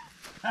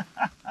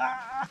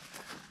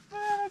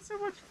 that's so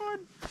much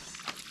fun.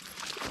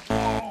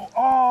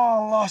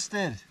 Oh, lost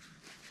it.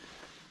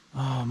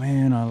 Oh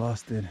man, I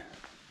lost it.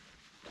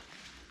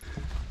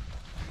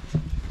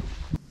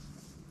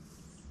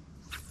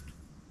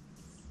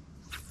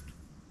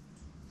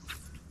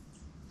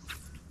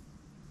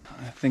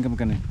 I think I'm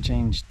gonna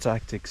change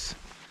tactics.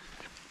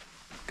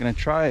 I'm gonna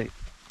try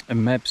a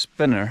map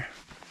spinner.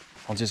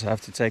 I'll just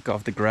have to take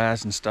off the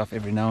grass and stuff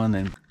every now and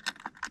then.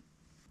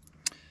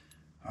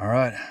 All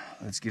right,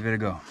 let's give it a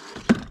go.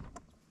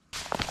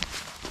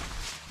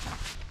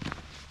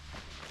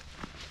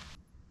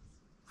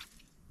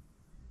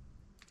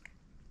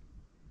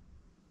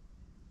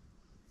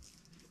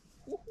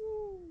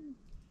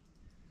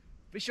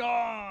 Fish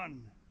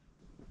on!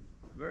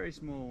 Very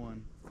small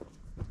one,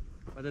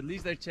 but at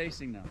least they're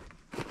chasing now.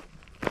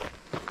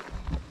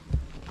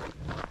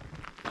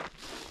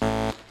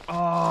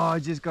 Oh, I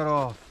just got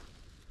off.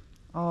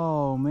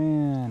 Oh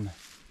man.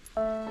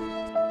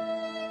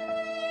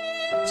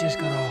 Just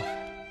got off.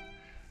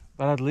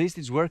 But at least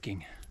it's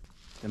working.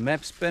 The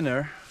map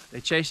spinner,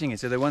 they're chasing it,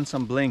 so they want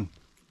some bling.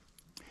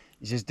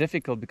 It's just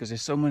difficult because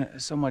there's so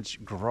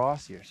much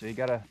grass here, so you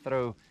gotta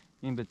throw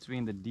in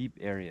between the deep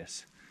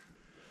areas.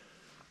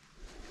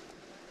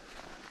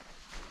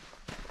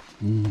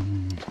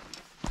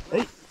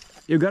 Hey,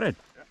 you got it.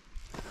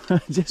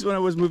 Just when I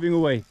was moving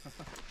away.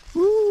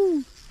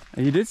 Woo!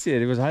 And you did see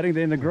it. It was hiding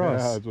there in the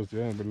grass. Yeah, it was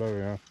below.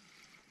 Yeah.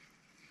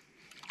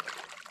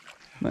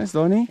 Nice,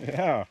 Donnie.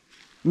 Yeah.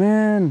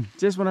 Man,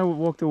 just when I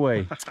walked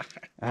away.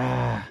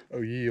 Ah. Oh,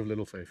 ye of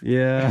little faith.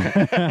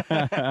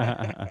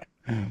 Yeah.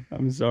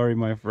 I'm sorry,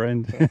 my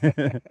friend.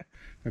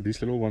 And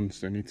these little ones,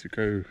 they need to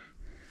go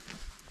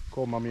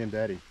call mommy and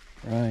daddy.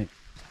 Right.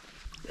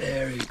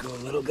 There you go,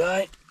 little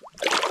guy.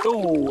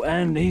 Oh,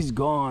 and he's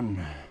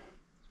gone.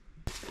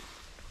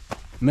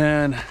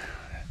 Man,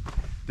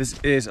 this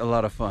is a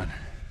lot of fun.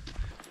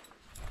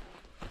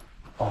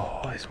 Oh,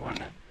 there's one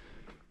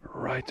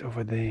right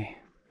over there.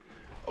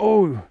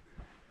 Oh,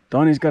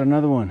 Donnie's got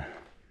another one.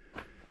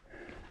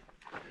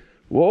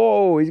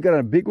 Whoa, he's got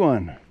a big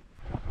one.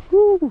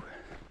 Woo.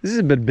 This is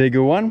a bit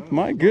bigger one.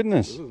 My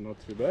goodness. This is not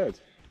too bad.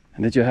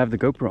 And did you have the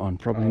GoPro on?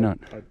 Probably not.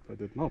 I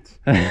did not.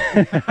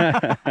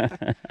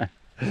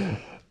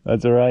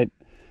 That's all right.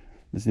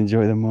 Let's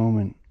enjoy the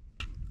moment.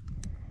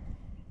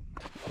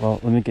 Well,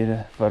 let me get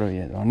a photo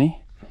here,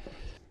 Donnie.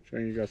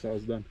 Showing you guys how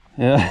it's done.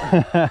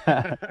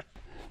 Yeah.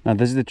 Now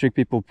this is the trick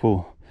people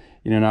pull.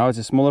 You know, now it's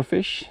a smaller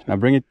fish. Now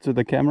bring it to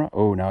the camera.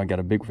 Oh, now I got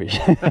a big fish.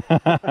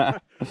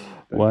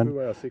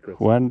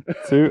 One,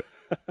 two.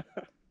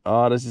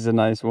 Oh, this is a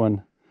nice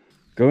one.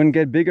 Go and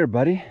get bigger,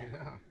 buddy.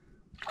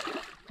 Yeah.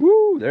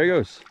 Woo, there he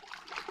goes.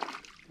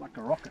 Like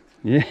a rocket.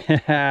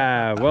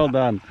 Yeah, well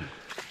done.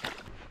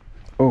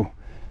 Oh,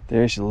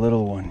 there's a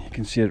little one. You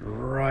can see it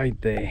right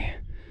there.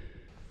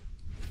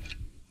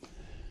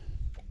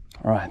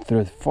 All right, threw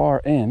it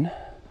far in.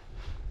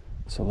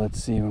 So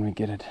let's see when we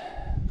get it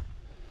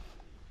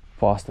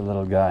past the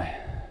little guy.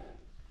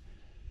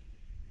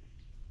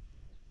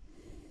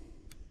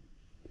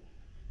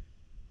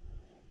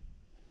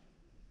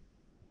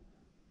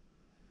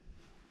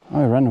 Oh,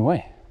 he ran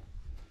away.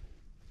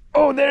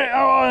 Oh, there!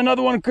 Oh,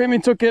 another one came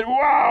and took it.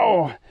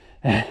 Wow!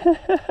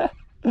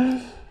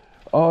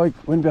 Oh, it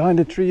went behind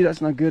the tree.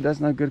 That's not good. That's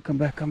not good. Come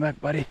back,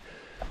 buddy.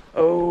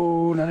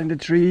 Oh, not in the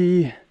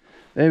tree.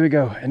 There we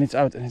go. And it's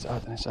out, and it's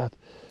out, and it's out.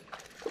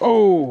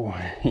 Oh.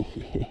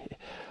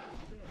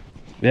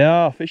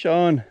 Yeah, fish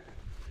on.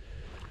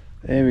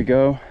 There we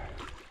go.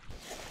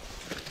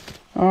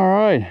 All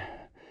right.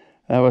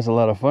 That was a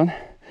lot of fun.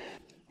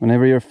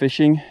 Whenever you're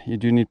fishing, you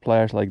do need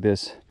pliers like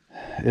this.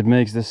 It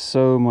makes this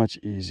so much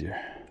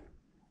easier.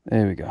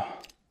 There we go.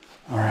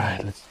 All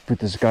right, let's put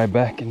this guy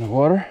back in the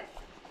water.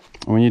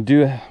 When you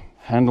do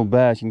handle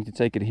bass, you need to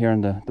take it here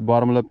on the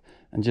bottom lip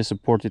and just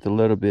support it a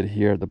little bit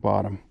here at the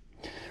bottom.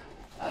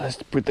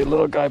 Let's put the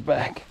little guy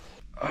back.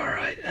 All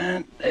right,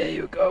 and there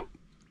you go.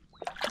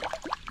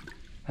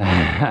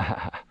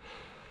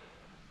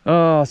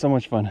 Oh, so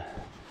much fun.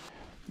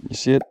 You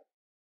see it?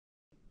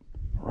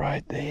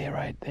 Right there,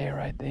 right there,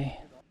 right there.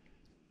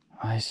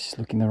 Oh, he's just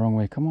looking the wrong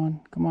way. Come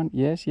on, come on.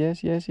 Yes,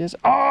 yes, yes, yes.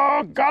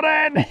 Oh, got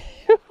it!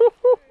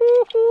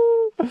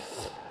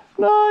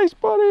 Nice,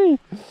 buddy.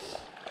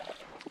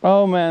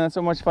 Oh man, that's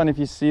so much fun if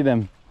you see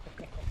them.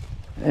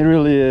 It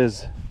really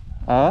is.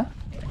 Huh?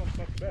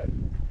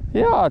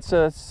 Yeah, it's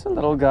a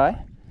little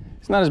guy.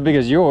 It's not as big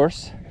as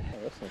yours. Oh,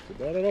 that's not too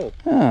bad at all.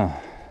 Yeah.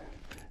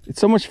 It's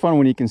so much fun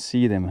when you can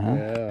see them, huh?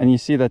 Yeah. And you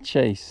see that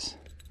chase.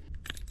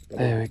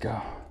 There we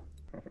go.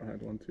 I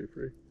had 1, 2,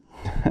 3.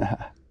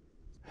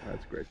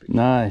 That's great. Picture.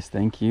 Nice,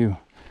 thank you.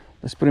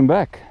 Let's put him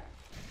back.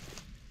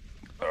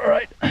 All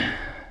right.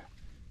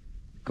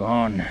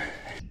 Gone.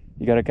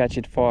 You gotta catch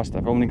it fast.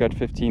 I've only got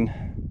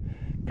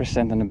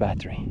 15% on the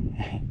battery.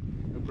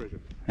 No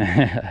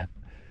pressure.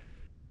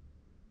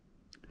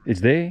 It's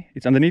there.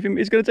 It's underneath him.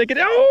 He's gonna take it.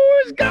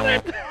 Oh, he's got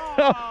it!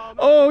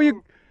 Oh,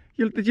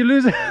 did you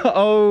lose it?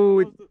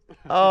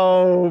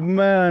 Oh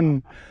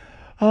man.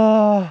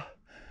 Ah,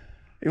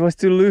 it was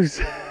too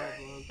loose.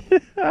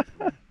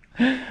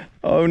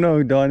 Oh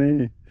no,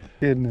 Danie.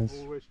 Goodness.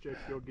 Always check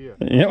your gear.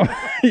 Yeah,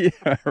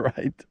 yeah,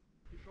 right.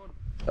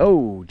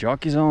 Oh,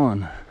 Jaques is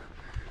on.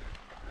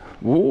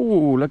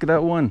 Whoa, look at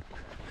that one.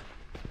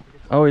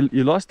 Oh,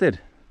 you lost it?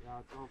 Yeah,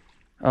 it's off.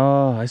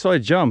 Oh, I saw it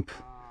jump.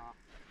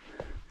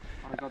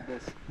 I got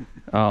this.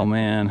 Oh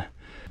man.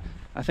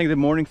 I think the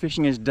morning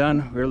fishing is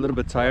done. We're a little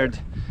bit tired.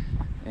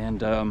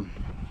 And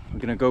we're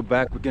gonna go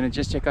back. We're gonna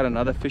just check out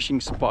another fishing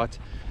spot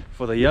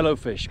for the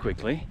yellowfish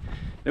quickly.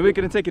 Then we're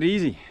gonna take it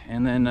easy.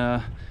 And then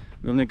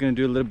we're only gonna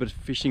do a little bit of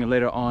fishing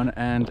later on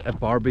and a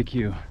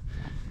barbecue.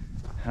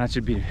 And that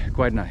should be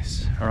quite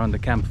nice around the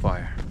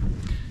campfire.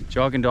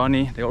 Jaques and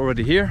Danie, they're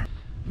already here.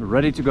 We're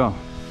ready to go.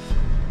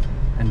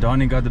 And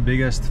Danie got the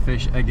biggest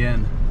fish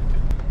again.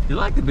 You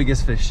like the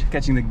biggest fish,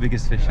 catching the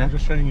biggest fish, huh? I'm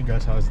just showing you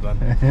guys how it's done.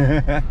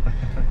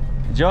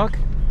 Jaques,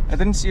 I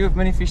didn't see you with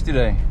many fish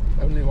today.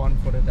 Only one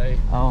for the day.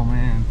 Oh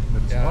man.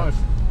 But it's Yeah, nice.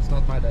 it's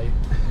not my day.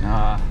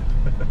 Ah.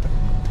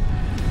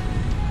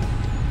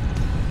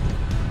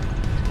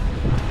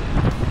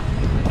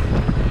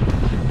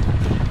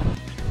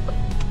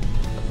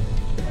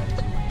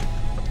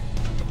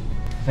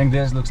 I think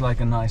this looks like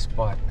a nice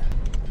spot.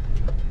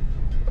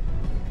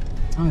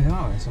 Oh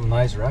yeah, there's some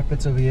nice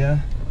rapids over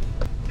here.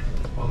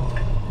 Oh,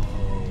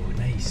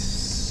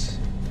 nice.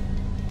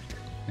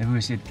 Maybe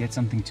we should get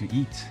something to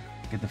eat.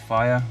 Get the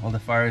fire, while the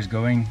fire is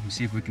going, we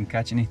see if we can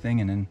catch anything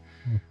and then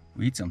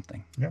we eat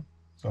something. Yeah,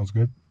 sounds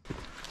good.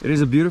 It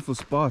is a beautiful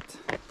spot.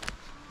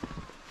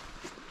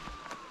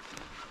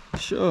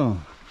 Sure.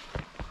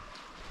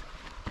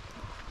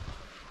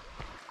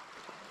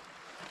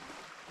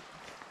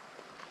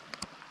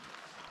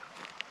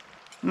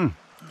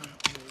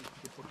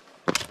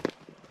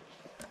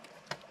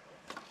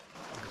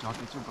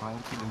 Jaques is zo braai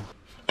om te doen.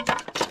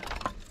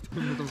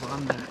 We moeten ons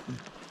aanmerken.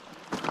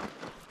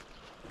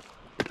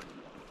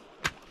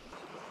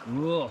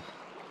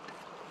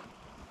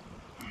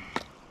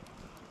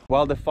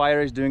 While the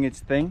fire is doing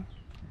its thing,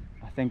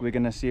 I think we're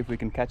gonna see if we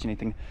can catch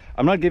anything.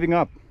 I'm not giving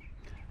up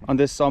on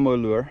this Samo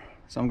lure,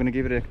 so I'm gonna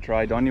give it a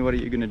try. Danie, what are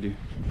you gonna do?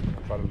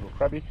 I'll try a little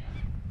crabby.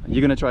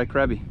 You're gonna try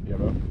crabby? Yeah,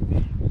 bro.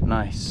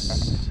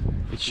 Nice.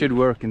 It should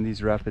work in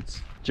these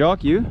rapids.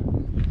 Jaques, you?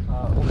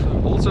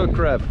 Also Also a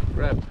crab.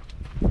 crab.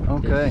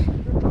 Okay,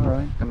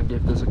 alright. Gonna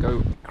give this a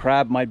go.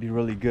 Crab might be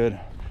really good.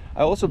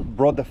 I also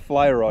brought the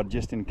fly rod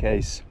just in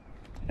case.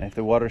 If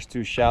the water's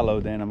too shallow,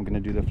 then I'm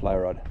gonna do the fly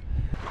rod.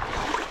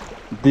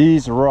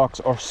 These rocks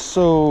are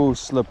so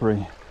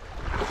slippery,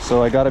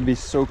 so I gotta be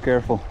so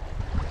careful.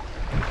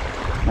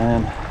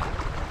 Man,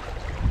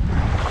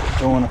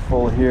 don't want to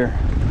fall here.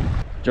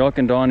 Jaques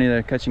and Danie,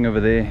 they're catching over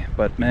there,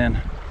 but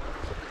man,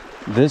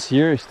 this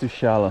here is too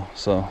shallow,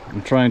 so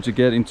I'm trying to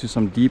get into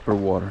some deeper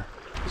water.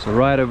 So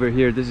right over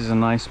here, this is a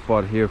nice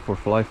spot here for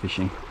fly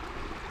fishing.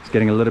 It's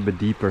getting a little bit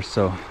deeper,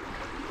 so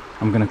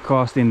I'm gonna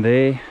cast in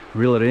there,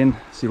 reel it in,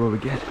 see what we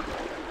get.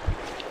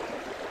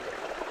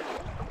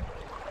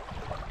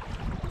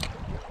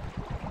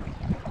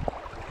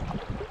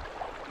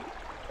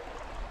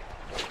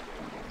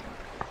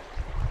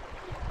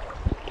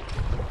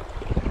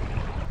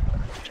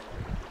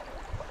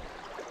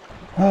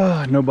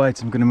 Ah, no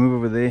bites. I'm gonna move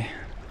over there.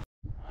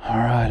 All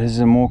right, this is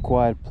a more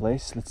quiet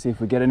place. Let's see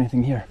if we get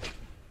anything here.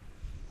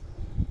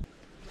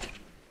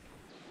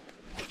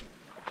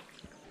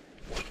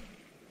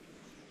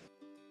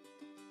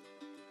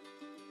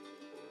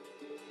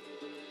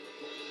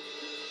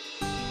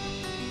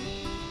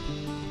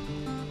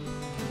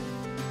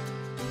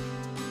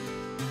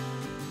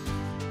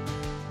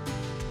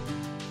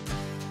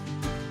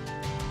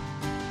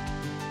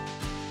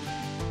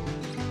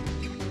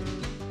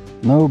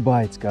 No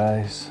bites,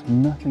 guys.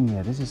 Nothing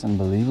yet. This is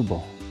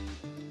unbelievable.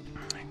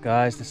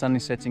 Guys, the sun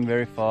is setting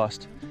very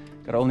fast.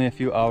 Got only a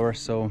few hours,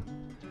 so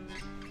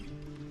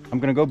I'm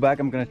gonna go back.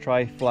 I'm gonna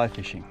try fly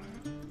fishing.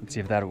 Let's see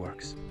if that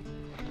works.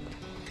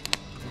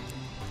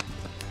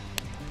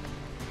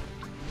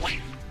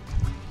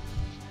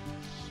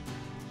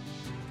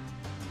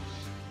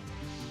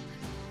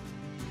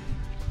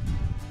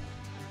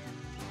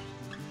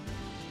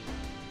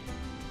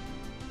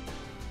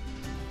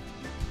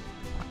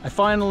 I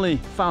finally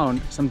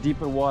found some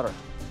deeper water,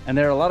 and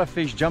there are a lot of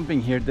fish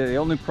jumping here. The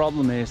only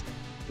problem is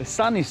the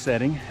sun is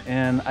setting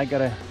and I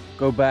gotta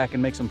go back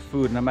and make some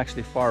food, and I'm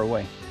actually far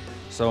away.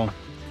 So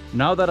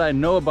now that I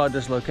know about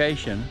this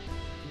location,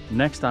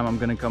 next time I'm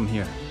gonna come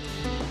here.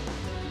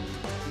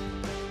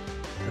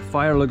 The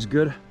fire looks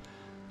good.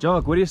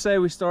 Jaques, what do you say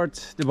we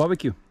start the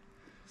barbecue?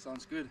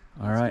 Sounds good.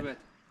 All right. Let's do it.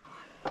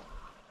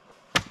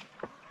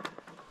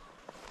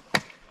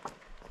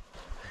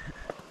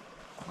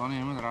 Danie,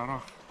 jy moet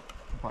regtig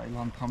op 'n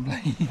eiland gaan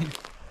bly.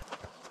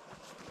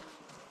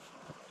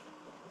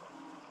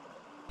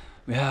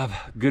 We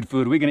have good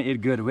food. We're gonna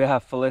eat good. We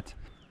have fillet,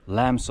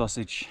 lamb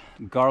sausage,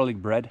 garlic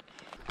bread,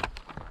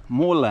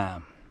 more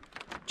lamb,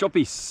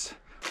 choppies.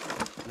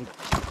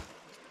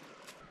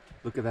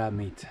 Look at that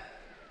meat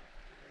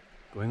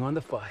going on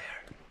the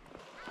fire.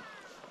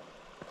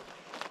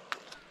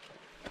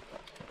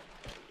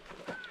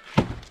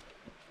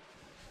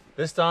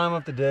 This time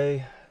of the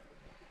day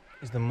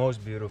is the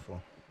most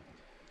beautiful.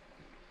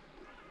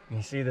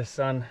 You see the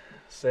sun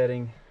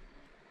setting,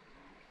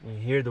 you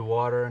hear the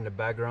water in the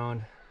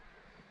background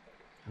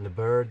and the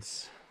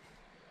birds.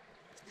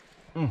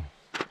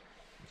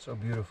 So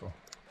beautiful.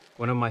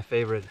 One of my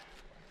favorite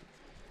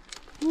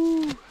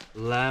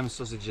lamb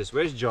sausages.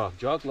 Where's Jaques?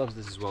 Jaques loves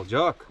this as well.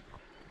 Jaques,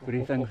 what do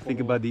you think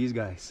about these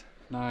guys?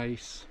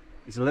 Nice.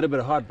 It's a little bit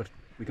hot, but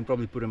we can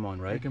probably put them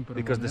on, right? We can put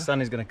 'em because on, the yeah.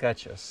 sun is gonna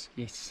catch us.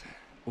 Yes.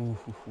 Ooh,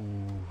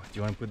 do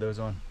you want to put those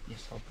on?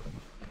 Yes, I'll put them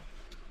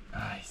on.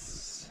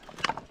 Nice.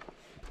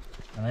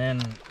 And then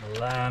the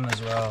lamb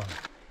as well.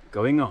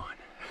 Going on.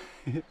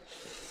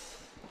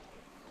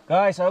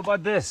 Guys, how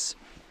about this?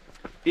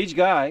 Each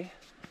guy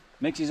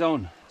makes his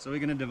own. So we're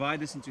gonna divide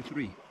this into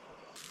 3.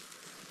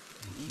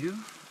 Thank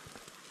you.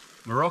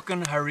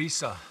 Moroccan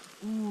harissa.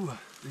 Ooh,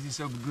 this is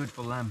so good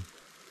for lamb.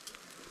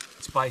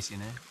 It's spicy,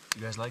 né?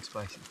 You guys like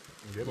spicy?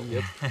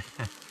 Yep.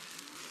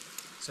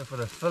 So for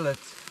the fillet,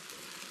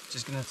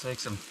 just gonna take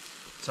some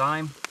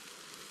thyme,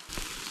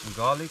 some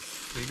garlic.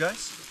 For you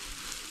guys?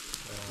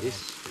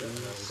 Yes.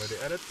 Already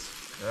added.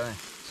 Okay,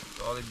 some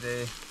garlic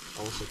there.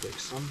 Also take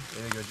some.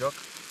 There we go,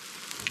 Jaques.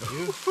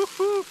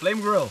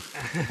 Flame grill.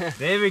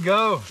 There we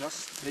go.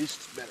 Just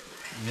tastes better.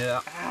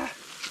 Yeah.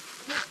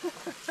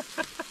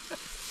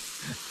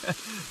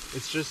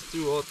 It's just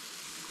too hot.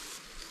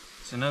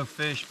 So no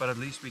fish, but at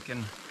least we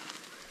can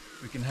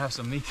have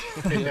some meat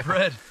and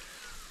bread.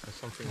 There's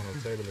something on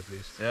the table at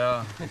least.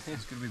 Yeah.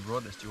 It's good we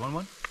brought this. Do you want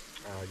one?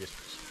 Yes,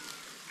 please.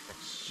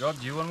 Jaques,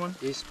 do you want one?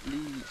 Yes,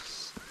 please.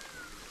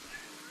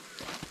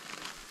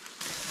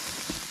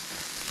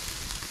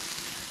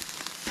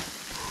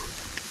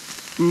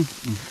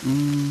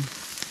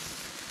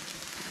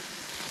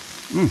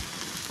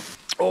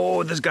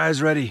 Oh, this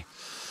guy's ready.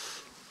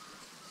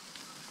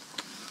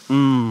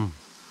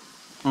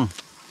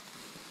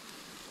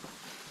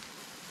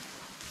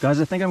 Guys,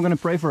 I think I'm gonna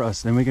pray for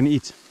us, then we can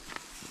eat.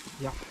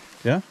 Yeah.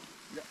 Yeah?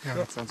 Yeah,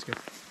 that sounds good.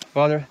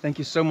 Father, thank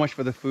you so much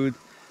for the food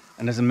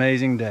and this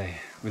amazing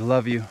day. We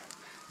love you.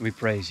 We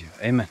praise you.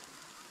 Amen.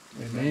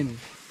 Amen.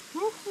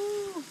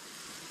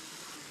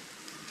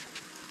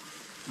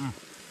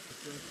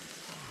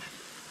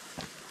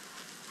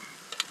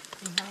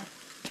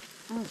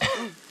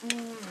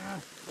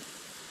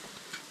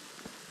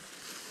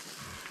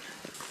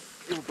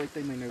 Ek byt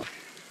hy my nou.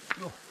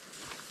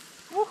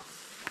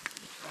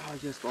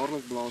 Jy's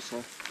dadelik blaas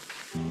hè.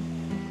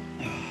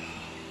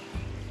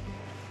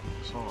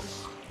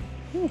 Saus.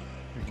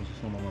 Kijk, ons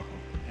is allemaal lachen.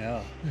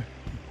 Yeah.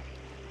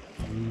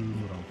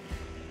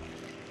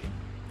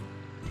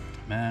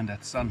 Man,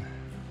 that sun.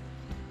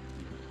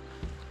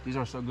 These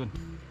are so good.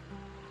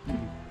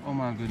 Oh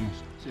my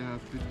goodness. Yeah,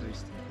 good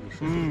taste.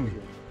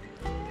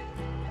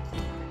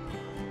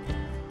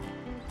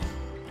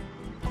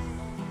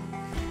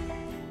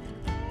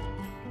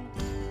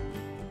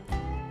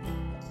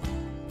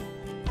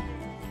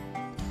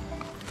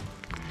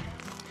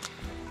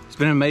 It's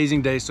been an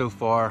amazing day so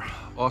far.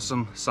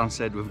 Awesome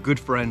sunset with good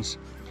friends.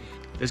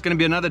 There's gonna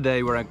be another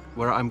day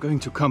where I'm going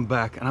to come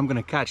back and I'm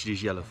gonna catch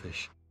these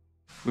yellowfish.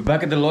 We're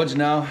back at the lodge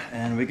now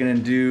and we're gonna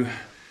do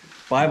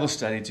Bible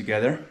study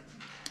together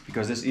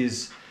because this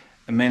is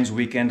a men's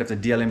weekend of the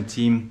DLM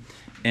team.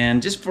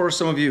 And just for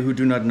some of you who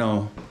do not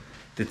know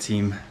the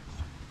team,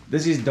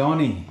 this is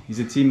Danie. He's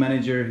a team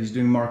manager, he's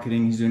doing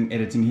marketing, he's doing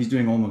editing, he's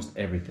doing almost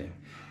everything.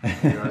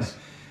 Yes.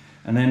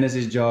 And then this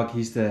is Jaques,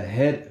 he's the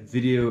head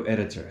video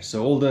editor.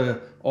 So all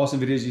the awesome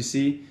videos you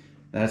see,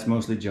 that's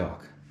mostly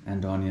Jaques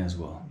and Danie as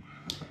well.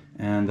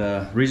 And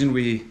the reason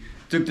we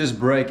took this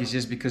break is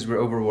just because we're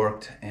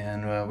overworked,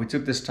 and we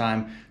took this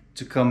time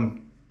to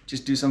come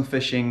just do some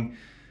fishing,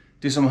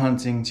 do some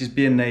hunting, just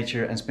be in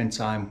nature and spend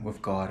time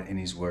with God in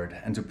His Word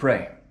and to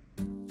pray.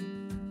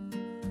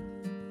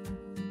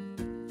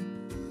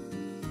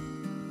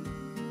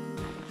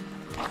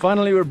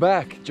 Finally we're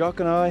back,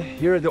 Jock and I,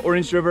 here at the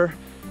Orange River,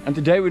 and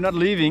today we're not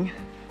leaving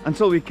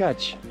until we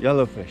catch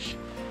yellowfish.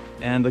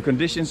 And the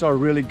conditions are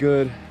really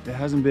good, there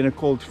hasn't been a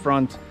cold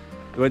front,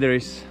 the weather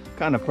is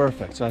kind of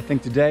perfect, so I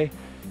think today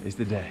is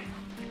the day.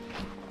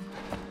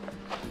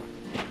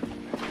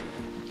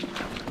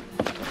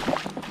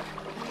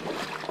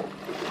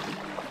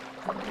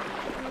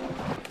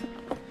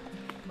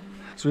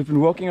 So we've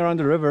been walking around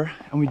the river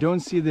and we don't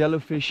see the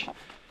yellowfish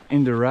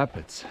in the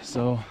rapids,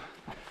 so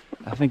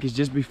I think it's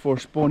just before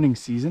spawning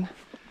season,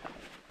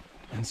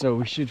 and so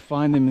we should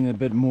find them in a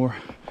bit more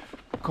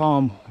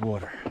calm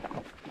water.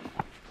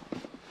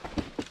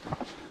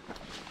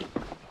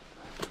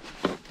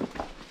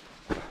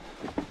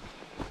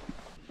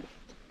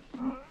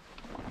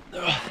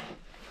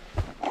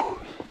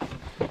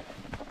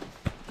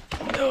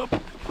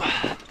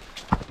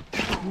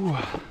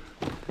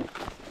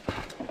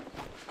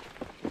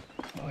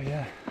 Oh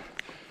yeah,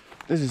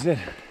 this is it.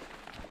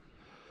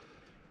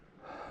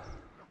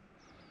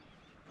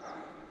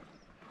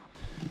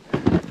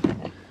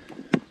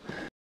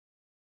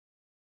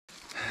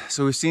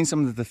 So we've seen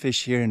some of the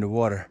fish here in the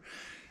water,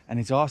 and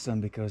it's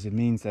awesome because it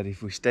means that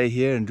if we stay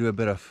here and do a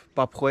bit of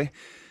papgooi,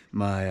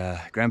 my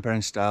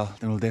grandparents style,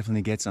 then we'll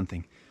definitely get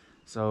something.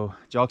 So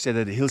Jock said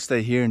that he'll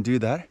stay here and do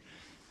that,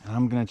 and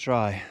I'm gonna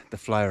try the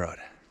fly rod.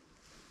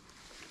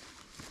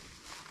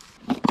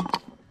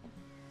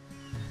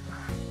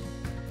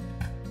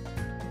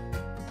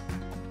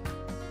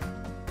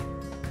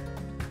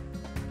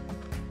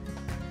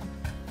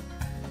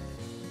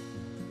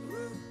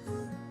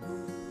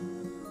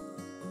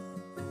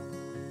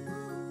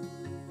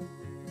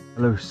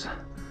 Hello's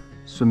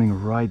swimming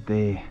right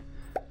there.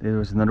 There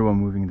was another one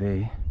moving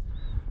there,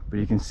 but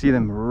you can see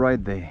them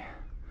right there.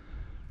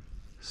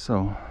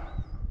 So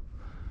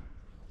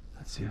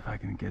let's see if I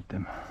can get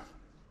them.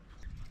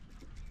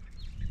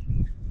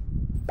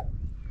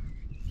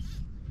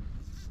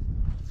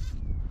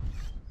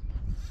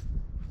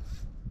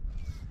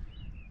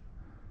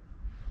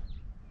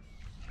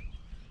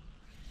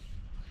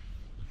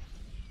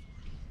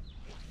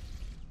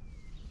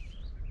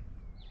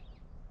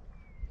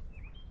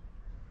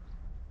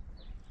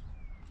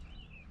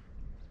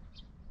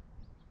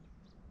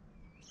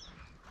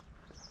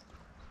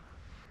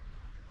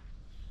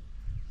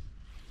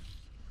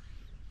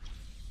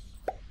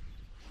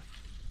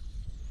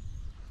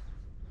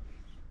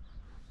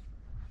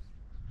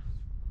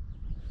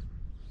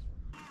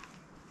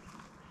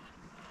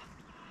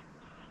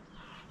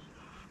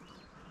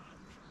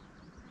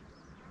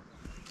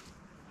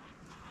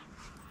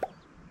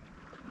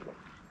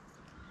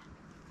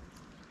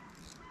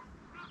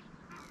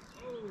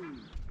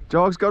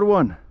 Jock's got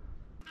one.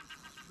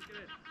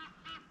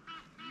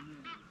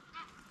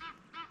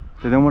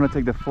 They don't want to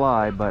take the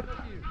fly, but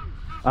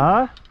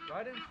right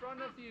in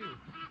front of you.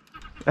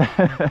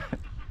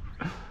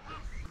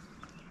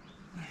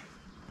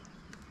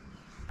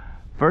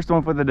 First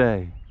one for the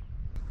day.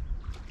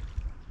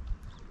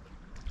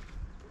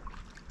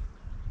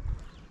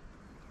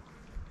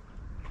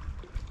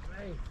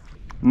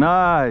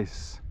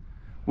 Nice.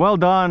 Well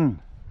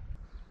done.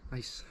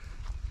 Nice.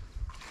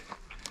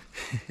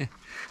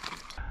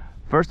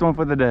 First one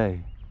for the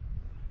day.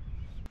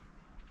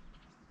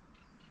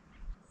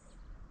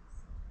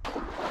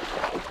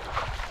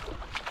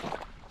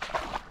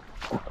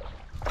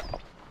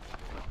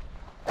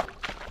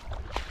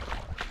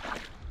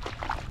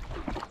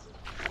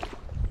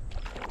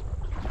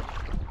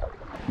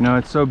 You know,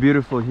 it's so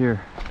beautiful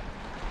here.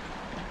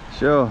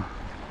 Sure.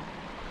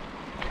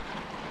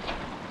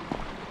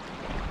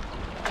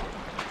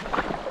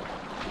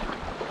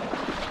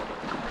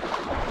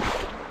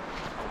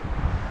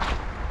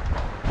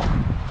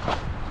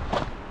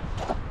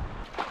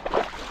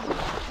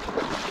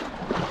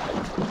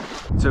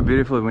 It's so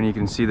beautiful when you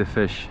can see the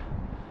fish.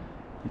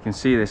 You can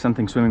see there's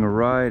something swimming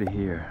right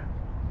here.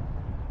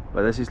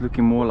 But this is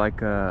looking more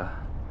like a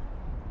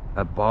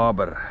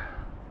barber,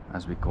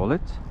 as we call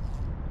it.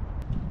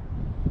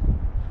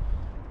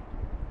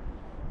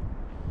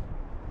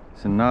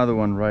 There's another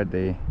one right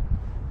there.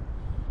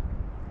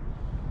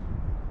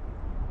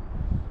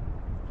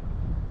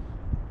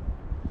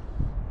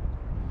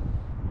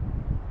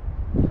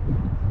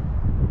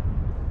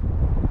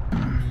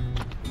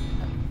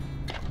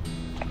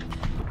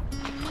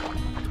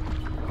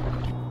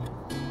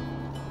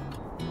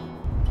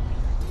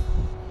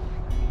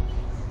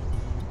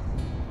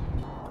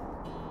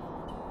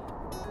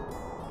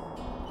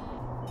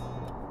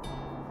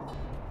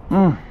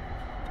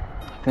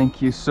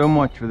 Thank you so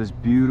much for this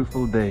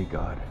beautiful day,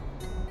 God.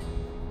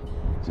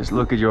 Just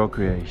look at your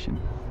creation.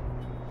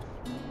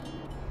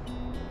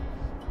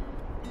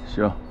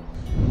 Sure.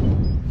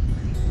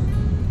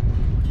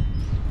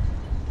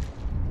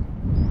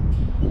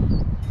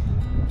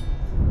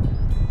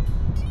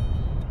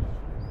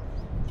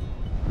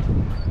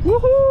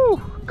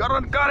 Woohoo!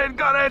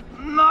 Got it!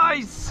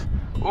 Nice!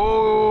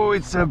 Oh,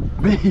 it's a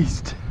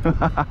beast.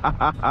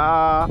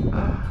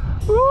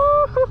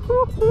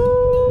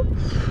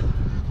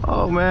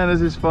 Oh man,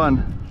 this is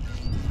fun.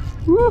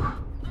 Woo.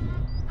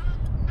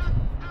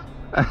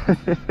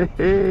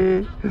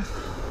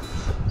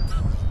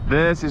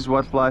 This is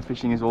what fly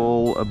fishing is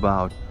all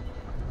about.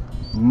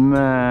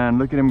 Man,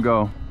 look at him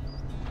go.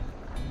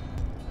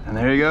 And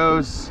there he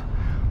goes,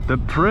 the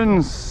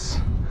prince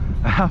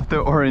of the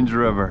Orange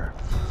River.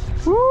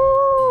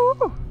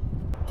 Woo!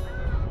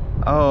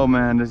 Oh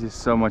man, this is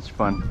so much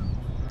fun.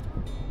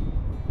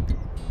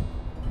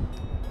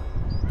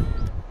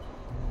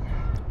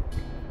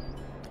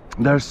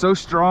 They're so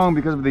strong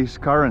because of these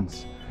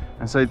currents,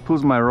 and so it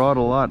pulls my rod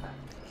a lot.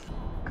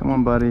 Come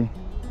on, buddy.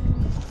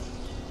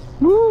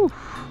 Woo!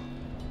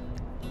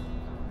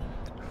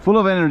 Full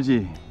of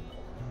energy.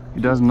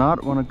 He does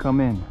not want to come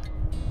in.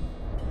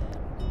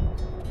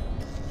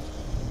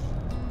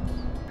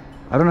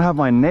 I don't have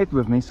my net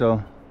with me,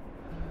 so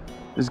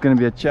this is going to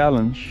be a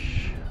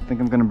challenge. I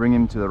think I'm going to bring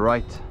him to the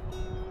right.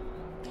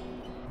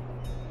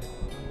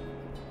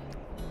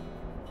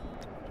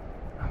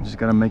 I'm just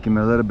going to make him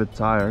a little bit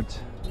tired.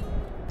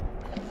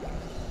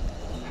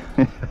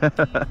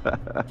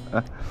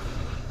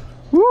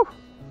 Woo!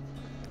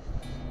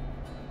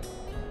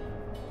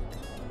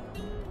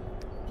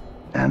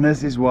 And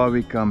this is why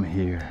we come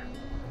here.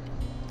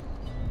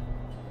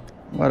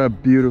 What a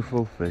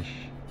beautiful fish.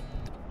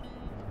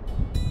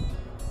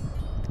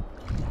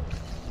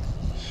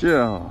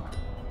 Sure.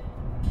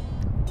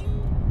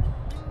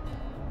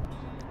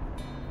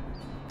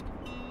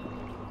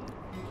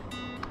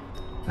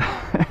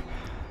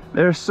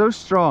 They're so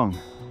strong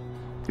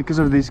because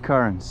of these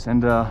currents,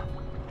 and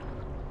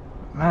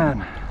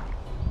man,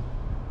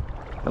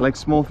 they're like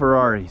small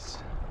Ferraris.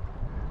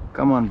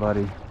 Come on,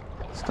 buddy,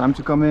 it's time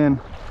to come in.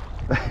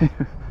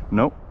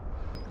 Nope.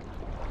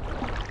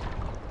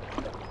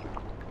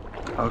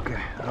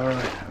 Okay, all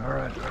right.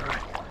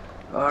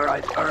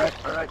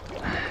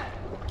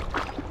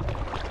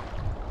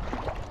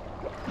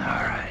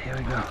 Alright, here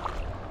we go.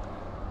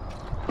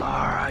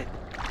 Alright.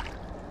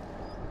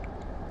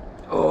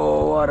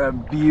 Oh, what a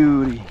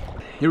beauty.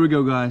 Here we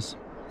go, guys.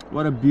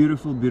 What a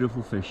beautiful,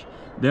 beautiful fish.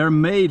 They're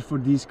made for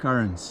these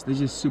currents. They're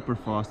just super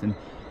fast, and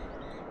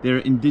they're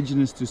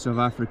indigenous to South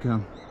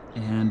Africa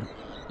and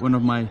one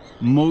of my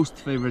most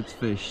favorite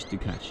fish to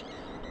catch.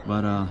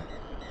 But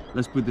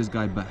let's put this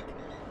guy back.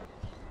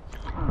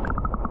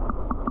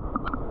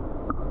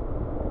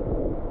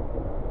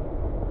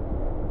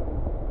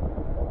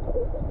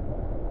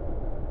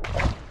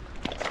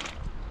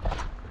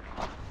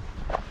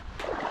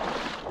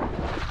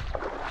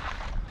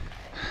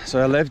 So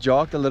I left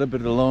Jaques a little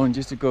bit alone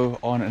just to go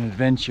on an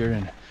adventure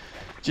and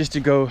just to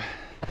go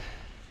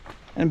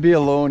and be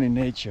alone in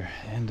nature,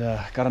 and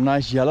got a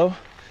nice yellow,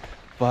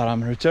 but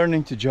I'm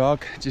returning to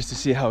Jaques just to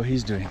see how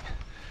he's doing.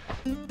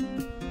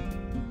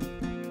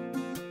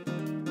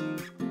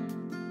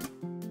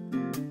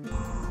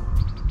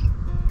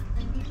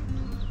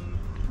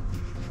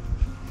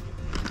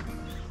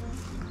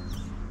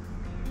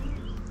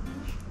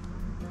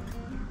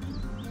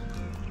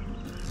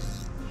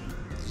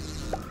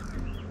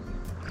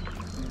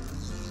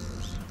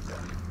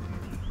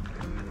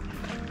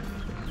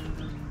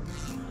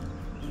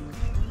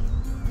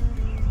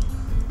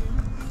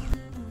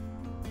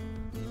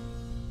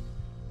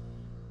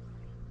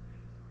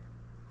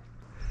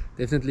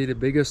 Definitely the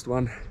biggest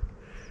one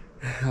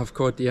I've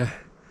caught here.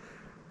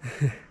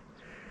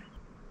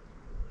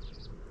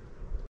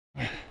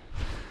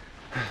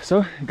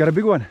 So, you got a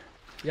big one?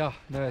 Yeah,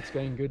 no, it's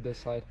going good this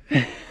side.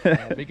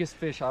 Biggest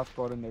fish I've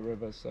caught in the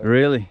river. So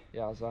really?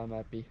 yeah, so I'm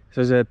happy.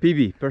 So it's a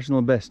PB,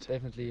 personal best?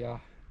 Definitely, yeah.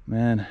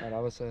 Man. Yeah,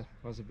 that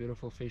was a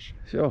beautiful fish.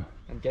 Sure.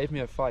 And gave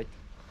me a fight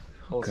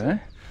also. Okay,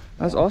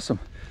 that's awesome.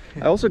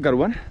 I also got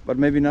one, but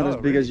maybe not as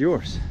big really? as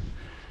yours.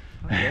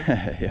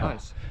 Okay. Yeah.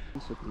 Nice.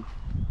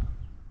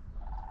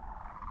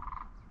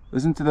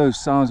 Listen to those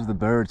sounds of the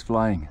birds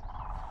flying.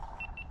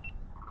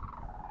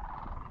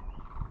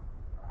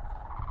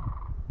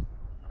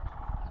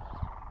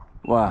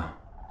 Wow.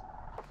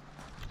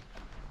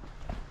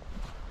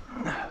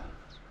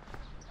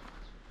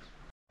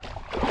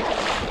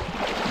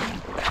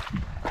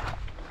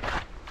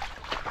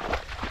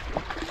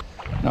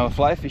 Now,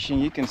 fly fishing,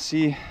 you can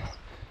see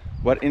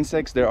what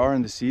insects there are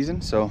in the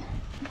season. So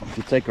if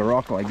you take a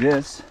rock like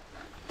this,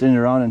 turn it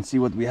around and see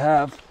what we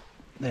have,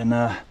 then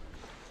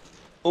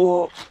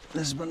oh,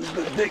 this one's a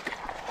bit big.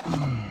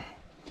 You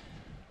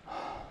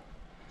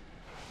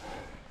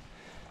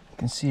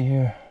can see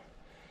here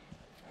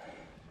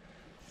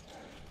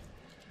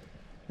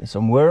there's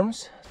some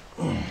worms.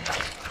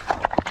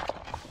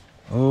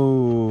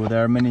 Oh,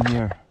 there are many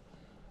here.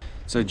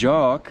 So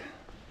Jaques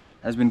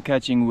has been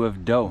catching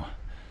with dough,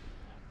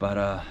 but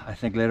I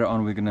think later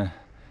on we're gonna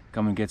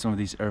come and get some of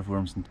these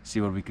earthworms and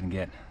see what we can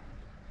get.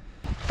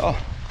 Oh,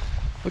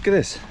 look at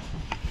this.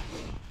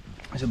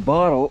 There's a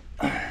bottle.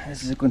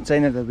 This is a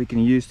container that we can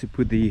use to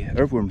put the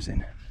earthworms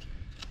in.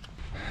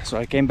 So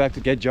I came back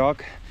to get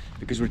Jaques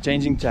because we're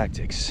changing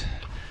tactics.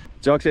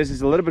 Jaques says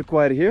it's a little bit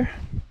quiet here.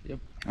 Yep.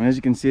 And as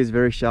you can see, it's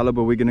very shallow,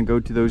 but we're gonna go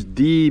to those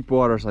deep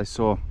waters I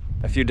saw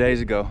a few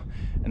days ago.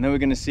 And then we're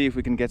gonna see if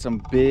we can get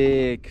some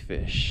big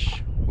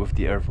fish with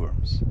the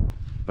earthworms.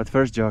 But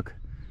first, Jock,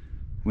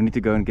 we need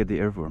to go and get the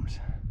earthworms.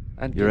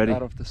 And You get ready?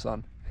 out of the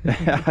sun.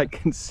 I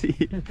can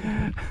see.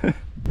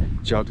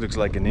 Jock looks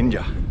like a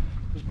ninja.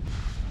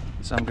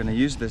 So I'm gonna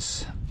use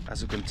this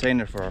as a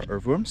container for our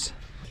earthworms.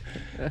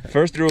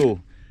 First rule,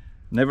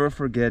 never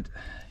forget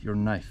your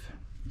knife.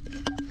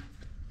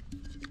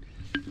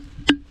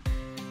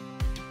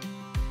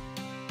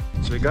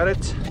 So we got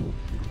it.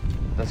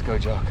 Let's go,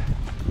 Jock.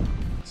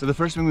 So the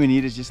first thing we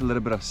need is just a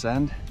little bit of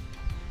sand.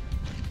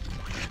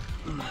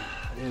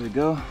 There we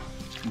go.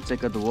 And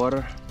take out the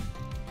water.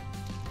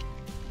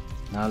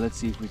 Now let's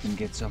see if we can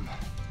get some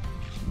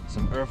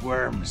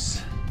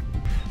earthworms.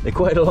 They're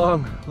quite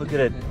long. Look at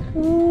it.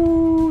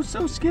 Ooh,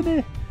 so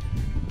skinny.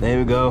 There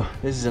we go.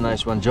 This is a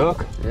nice one,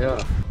 Jock.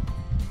 Yeah.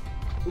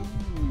 Ooh,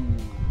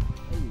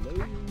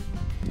 hello.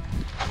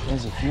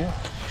 There's a few.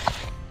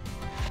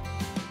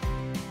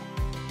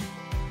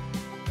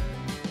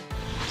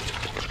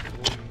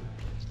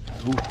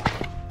 Ooh.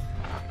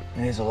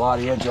 There's a lot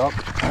here, Jock.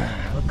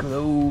 Look at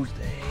those.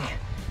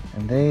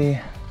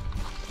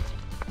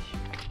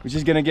 We're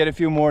just gonna get a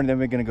few more and then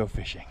we're gonna go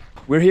fishing.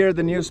 We're here at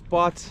the new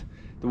spot.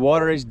 The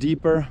water is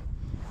deeper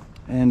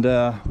and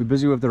we're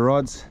busy with the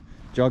rods.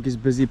 Jock is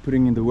busy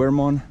putting in the worm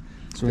on.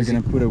 So we're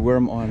gonna put a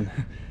worm on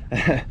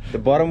the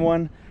bottom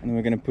one and then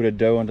we're gonna put a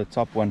dough on the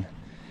top one.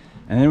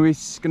 And then we're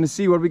gonna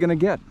see what we're gonna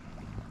get.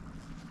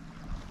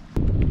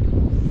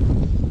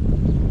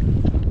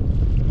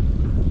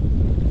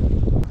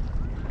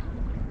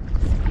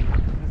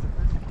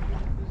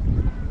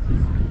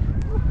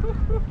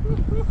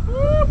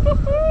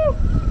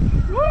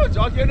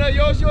 Jock, you know,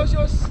 yours,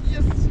 yes.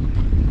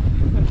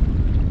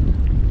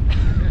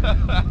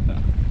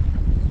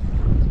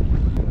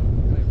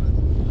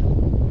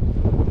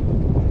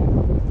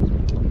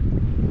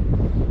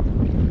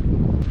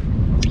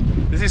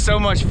 This is so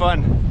much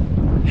fun.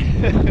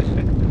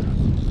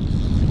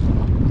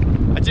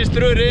 I just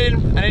threw it in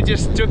and it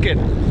just took it.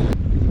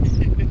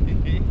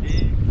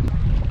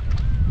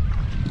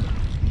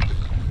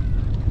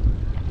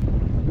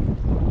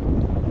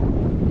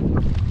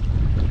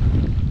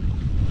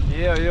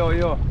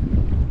 Yo.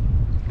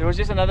 There was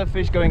just another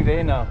fish going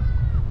there now.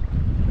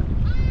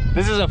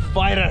 This is a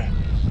fighter.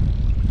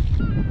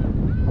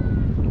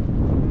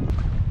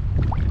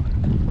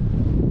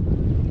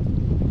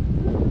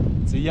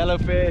 It's a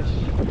yellowfish.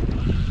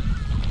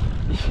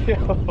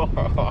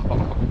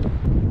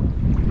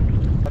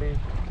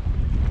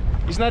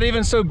 He's not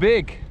even so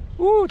big.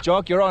 Ooh,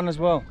 Jock, you're on as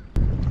well.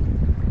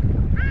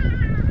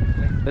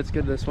 Let's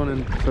get this one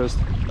in first.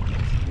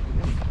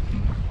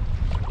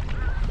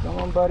 Come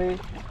on, buddy.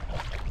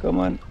 Come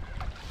on.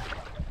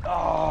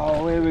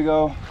 Oh, here we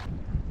go.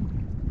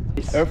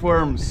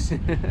 Earthworms.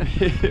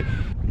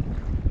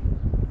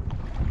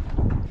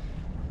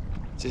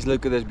 Just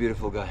look at this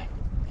beautiful guy.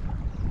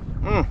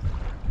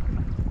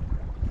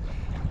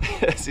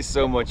 This is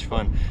so much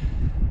fun.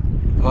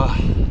 Oh,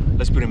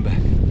 let's put him back.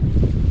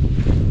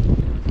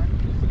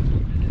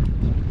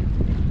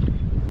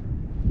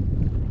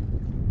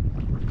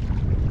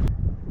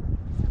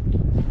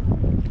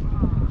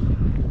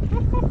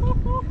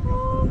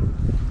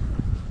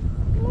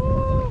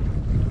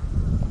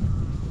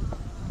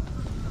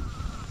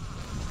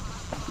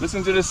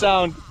 Listen to the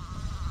sound.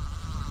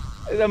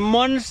 It's a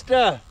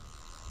monster.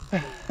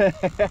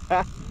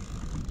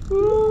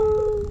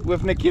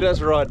 With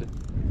Nikita's rod.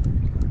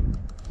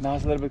 Now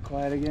it's a little bit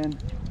quiet again.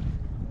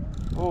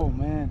 Oh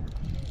man.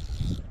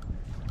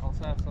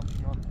 Also have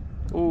something on.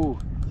 Oh,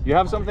 you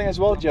have something as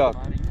well, Jock.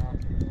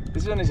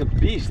 This one is a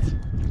beast.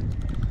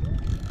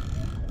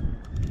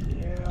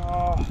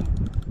 Yeah.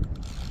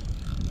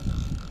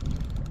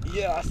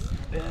 Yes,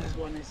 this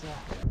one is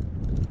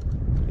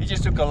he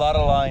just took a lot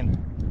of line.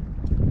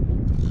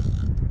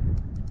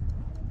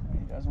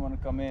 He doesn't want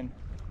to come in.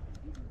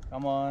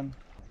 Come on.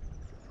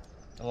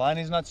 The line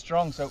is not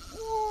strong, so.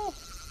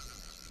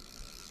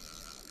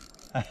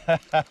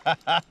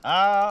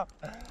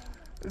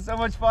 It's so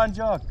much fun,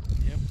 Jock.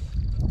 Yep.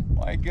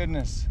 My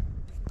goodness.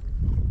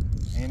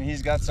 And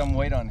he's got some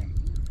weight on him.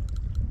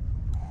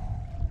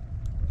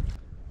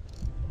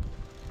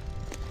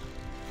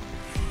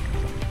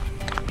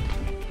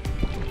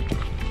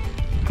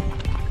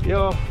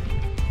 Yo.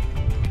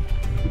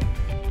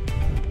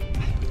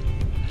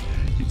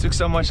 He took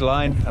so much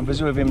line. I'm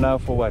busy with him now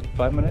for what,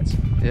 5 minutes?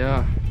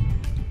 Yeah.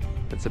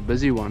 It's a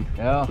busy one.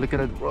 Yeah. Look at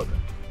it.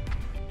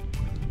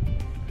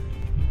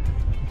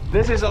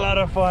 This is a lot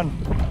of fun.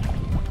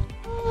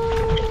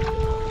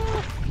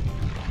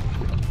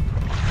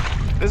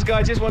 This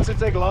guy just wants to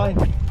take line.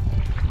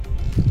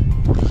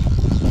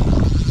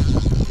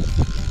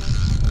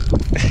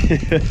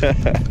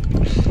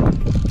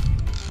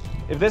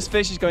 If this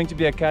fish is going to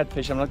be a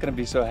catfish, I'm not going to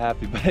be so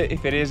happy. But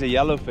if it is a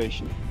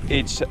yellowfish,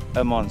 it's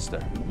a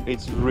monster.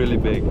 It's really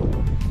big.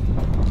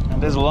 And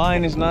this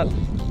line is not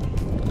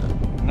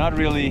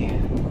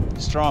really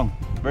strong.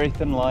 Very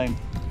thin line.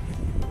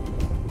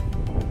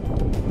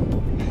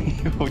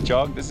 Yo,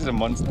 Jog, this is a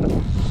monster.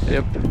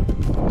 Yep.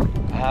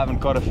 I haven't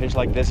caught a fish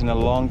like this in a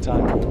long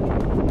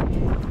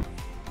time.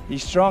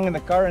 He's strong and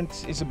the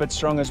current is a bit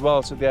strong as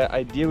well, so the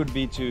idea would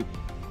be to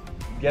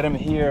get him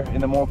here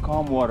in the more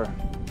calm water.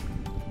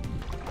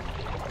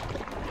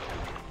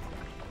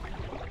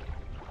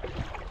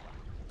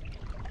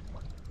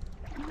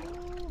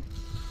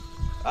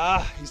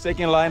 Ah, he's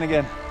taking a line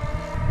again.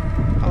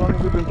 How long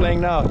have we been playing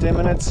now? 10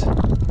 minutes? Yeah, I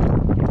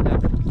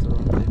think it's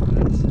around 10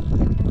 minutes.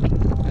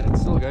 And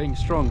it's still going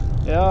strong.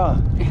 Yeah.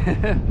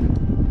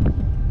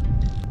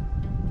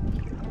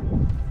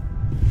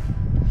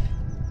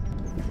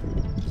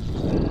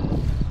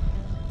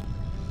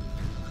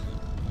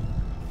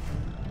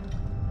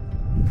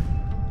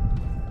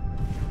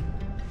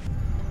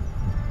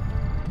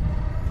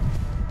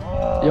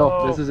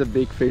 Yo, this is a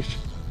big fish.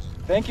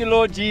 Thank you,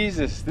 Lord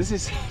Jesus. This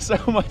is so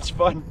much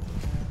fun.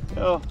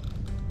 Oh,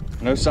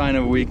 no sign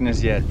of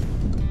weakness yet.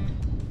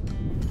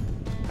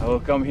 I will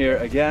come here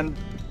again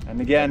and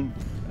again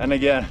and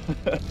again.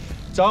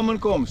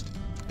 Tzamenkomst.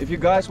 If you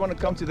guys want to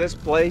come to this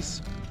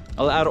place,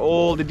 I'll add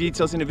all the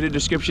details in the video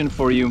description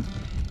for you.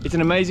 It's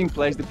an amazing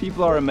place. The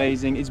people are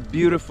amazing. It's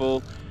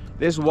beautiful.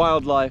 There's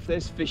wildlife.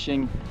 There's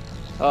fishing.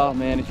 Oh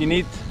man, if you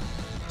need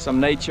some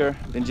nature,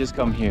 then just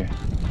come here.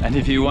 And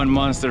if you want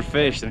monster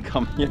fish, then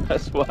come here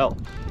as well.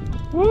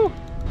 Woo!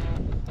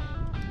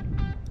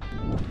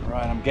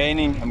 Alright, I'm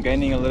gaining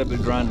a little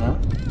bit ground now.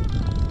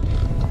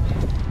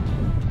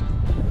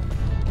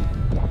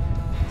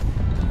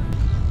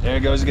 There it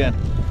goes again.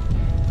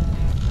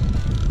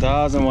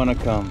 Doesn't want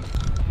to come.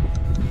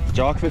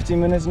 Jog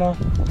 15 minutes now?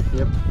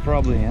 Yep.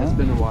 Probably, huh? It's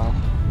been a while.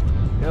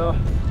 Yeah.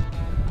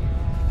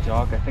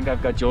 Jog, I think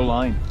I've got your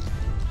line.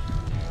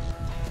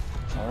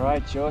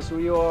 Alright, show us who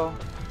you are.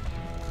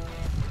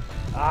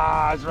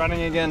 Ah, it's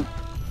running again.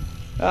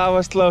 Ah, I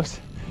was close.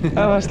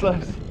 I was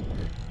close.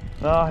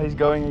 Ah, he's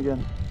going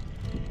again.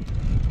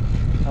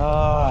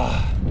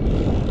 Ah.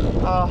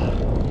 Ah.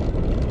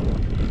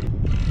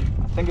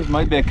 I think it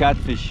might be a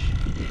catfish.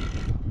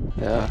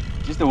 Yeah.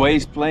 Just the way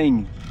he's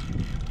playing.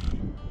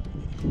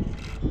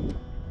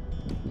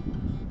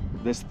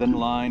 This thin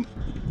line.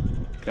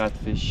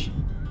 Catfish,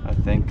 I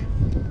think.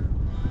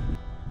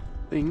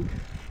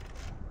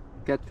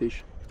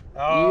 Catfish.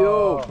 Oh.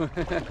 Yo!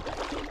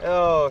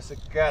 Oh, it's a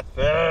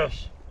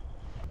catfish.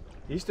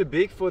 He's too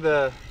big for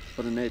the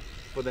net.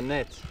 For the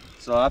net,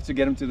 so I have to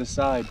get him to the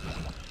side.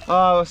 Oh,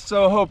 I was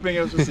so hoping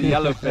it was just a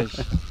yellowfish.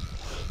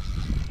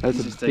 That's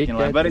He's a just big taking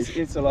line, but catfish.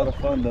 it's a lot of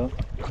fun though.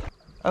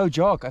 Oh,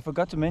 Jock, I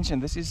forgot to mention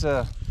this is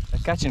a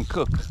catch and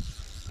cook.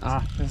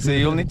 Ah, So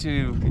you'll need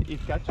to eat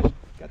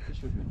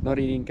catfish with me. not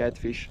eating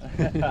catfish.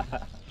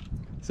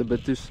 It's a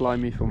bit too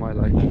slimy for my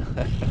liking.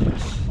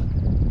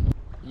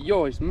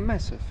 Yo, it's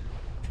massive.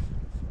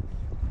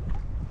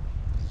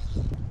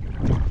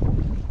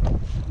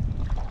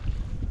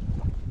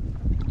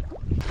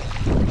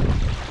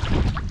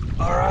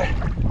 All right,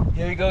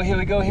 here we go, here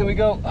we go, here we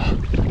go.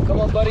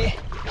 Come on, buddy.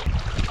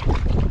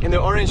 In the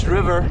Orange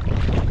River,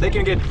 they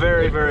can get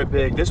very, very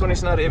big. This one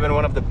is not even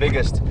one of the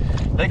biggest.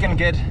 They can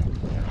get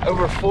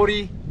over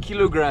 40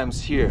 kilograms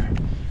here.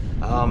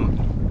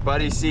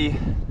 But you see,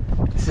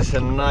 this is a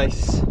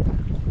nice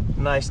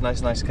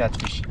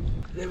catfish.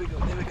 There we go,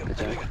 there we go,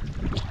 there we go.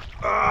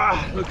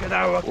 Ah, look at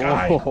our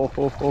guy.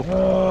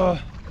 Oh,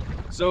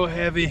 so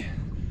heavy.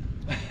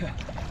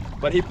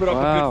 But he put up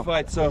a good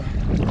fight, so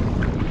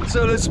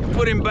let's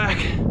put him back.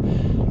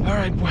 All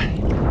right, boy,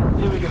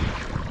 here we go.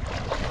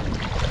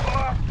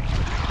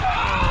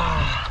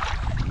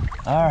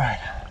 All right,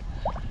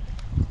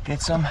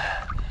 get some.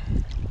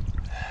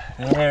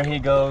 There he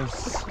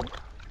goes.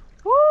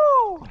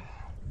 Woo!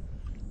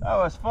 That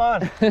was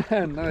fun.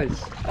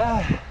 Nice.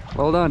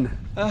 Well done.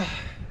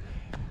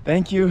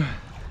 Thank you.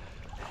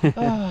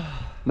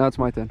 Now it's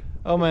my turn.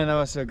 Oh man, that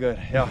was so good.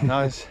 Yeah,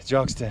 now it's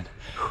Jock's turn.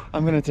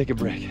 I'm gonna take a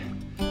break.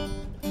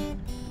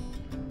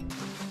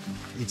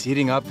 It's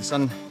heating up. The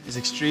sun is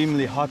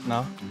extremely hot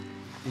now.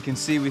 You can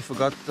see we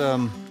forgot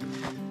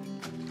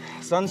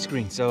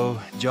sunscreen, so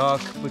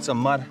Jock put some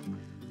mud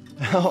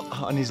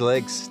on his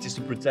legs just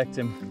to protect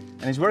him.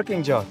 And it's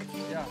working, Jock.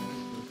 Yeah.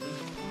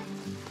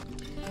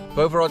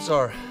 Both rods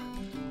are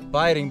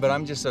biting, but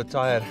I'm just so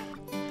tired.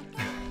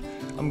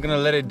 I'm gonna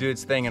let it do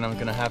its thing and I'm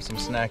gonna have some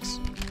snacks.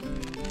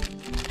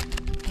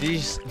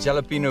 These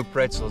jalapeno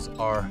pretzels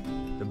are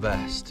the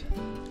best.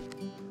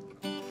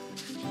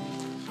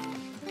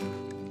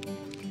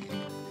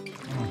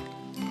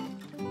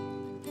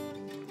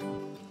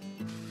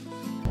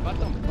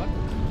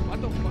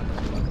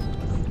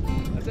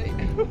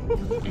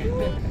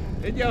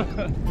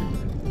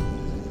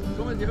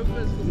 Kom eens, je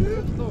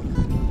hoofd toch.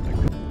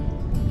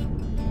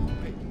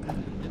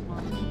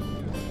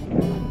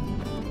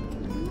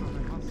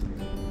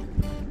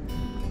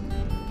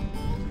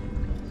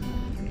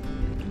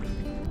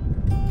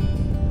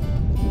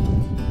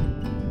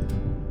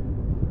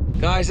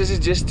 Guys, this is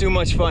just too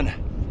much fun.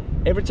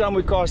 Every time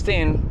we cast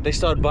in, they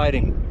start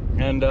biting.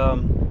 And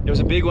there was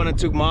a big one that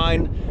took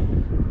mine.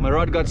 My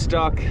rod got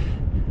stuck.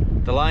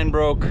 The line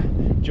broke.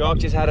 Jock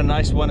just had a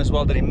nice one as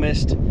well that he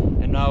missed.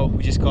 And now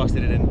we just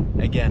casted it in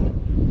again.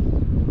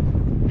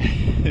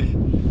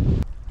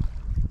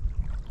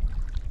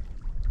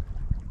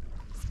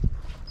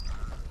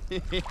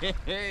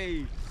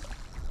 Hey.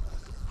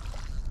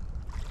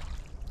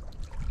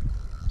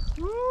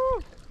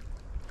 Woo.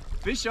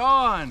 Fish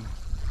on.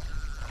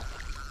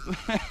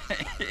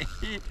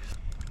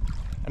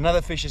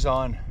 Another fish is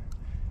on.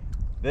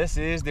 This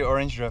is the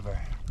Orange River.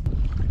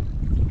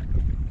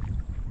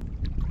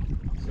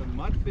 Some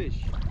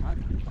mudfish.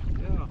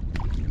 Yeah.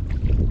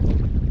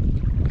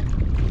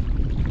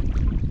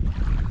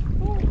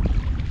 Ooh.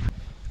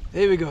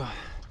 There we go.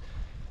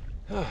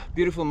 Oh,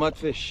 beautiful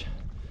mudfish.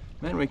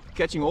 Man, we're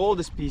catching all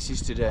the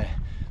species today.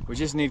 We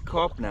just need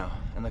carp now.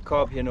 And the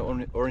carp here in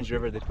the Orange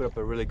River, they put up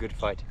a really good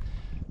fight.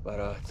 But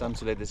it's time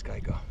to let this guy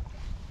go.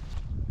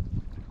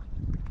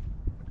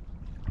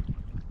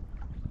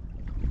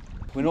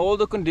 When all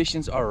the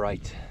conditions are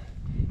right,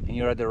 and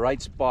you're at the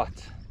right spot,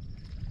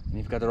 and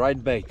you've got the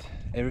right bait,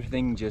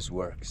 everything just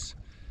works.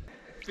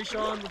 Fish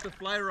on with the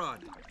fly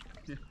rod.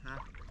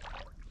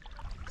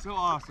 So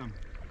awesome.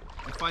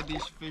 To fight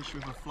these fish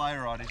with a fly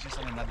rod is just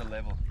on another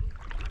level.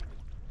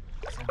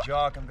 So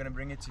Jaques, I'm gonna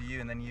bring it to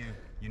you and then you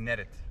net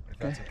it, if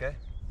that's okay?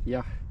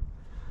 Yeah.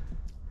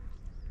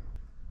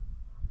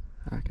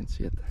 I can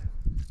see it.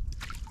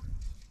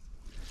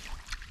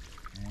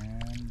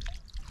 And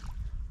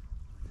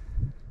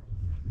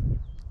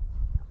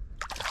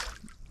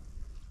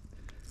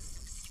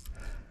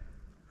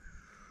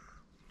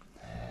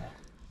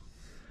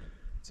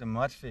it's a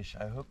mudfish.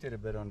 I hooked it a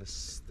bit on the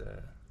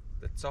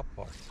top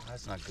part.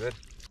 That's not good.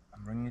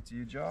 I'm bringing it to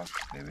you, Jaques.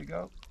 There we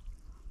go.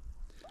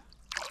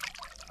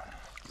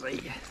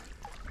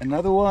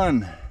 Another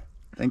one.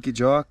 Thank you,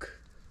 Jaques.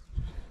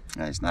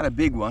 It's not a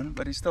big one,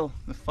 but he's still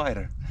a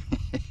fighter.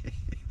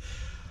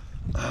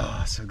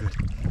 Oh, so good.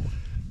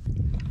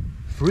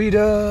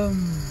 Freedom.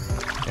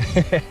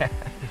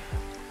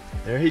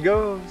 There he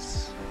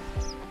goes.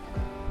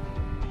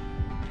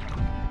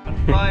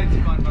 On fly it's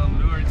fun, but on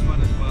lure it's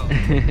fun as well.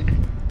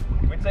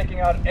 We're taking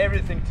out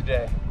everything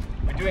today.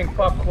 We're doing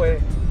popquay,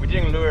 we're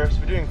doing lures,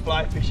 we're doing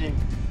fly fishing.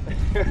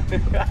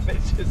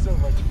 It's just so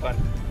much fun.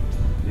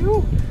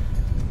 Whew.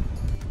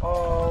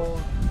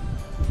 Oh,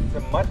 it's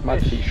a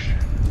mudfish.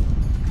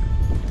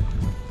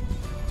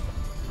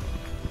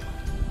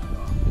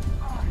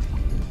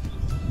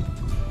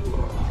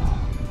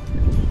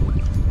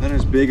 Not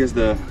as big as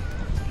the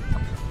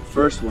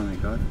first one I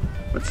got,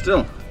 but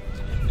still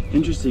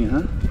interesting,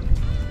 huh?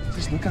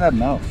 Just look at that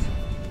mouth.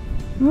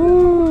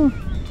 Woo!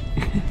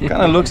 Kind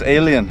of looks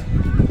alien.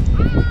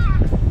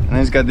 And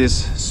it's got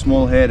this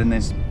small head and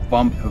this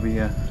bump over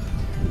here.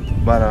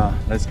 But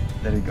let's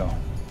let it go.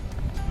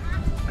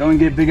 Go and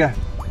get bigger.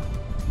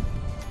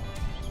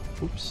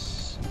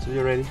 Oops, until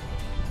you're ready.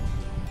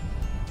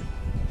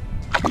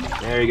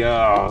 There he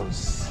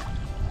goes.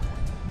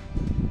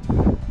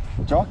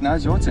 Jaques, now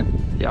it's your turn.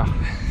 Yeah.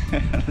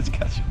 Let's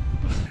catch him.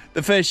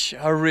 The fish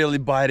are really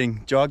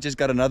biting. Jaques just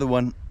got another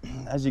one.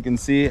 As you can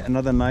see,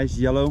 another nice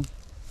yellow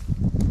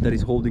that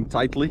he's holding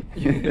tightly.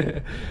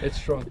 It's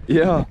strong.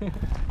 Yeah.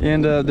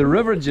 And the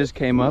river just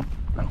came up.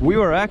 We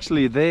were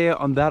actually there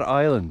on that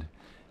island.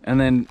 And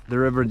then the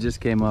river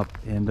just came up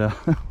and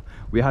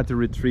we had to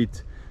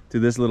retreat to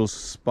this little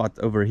spot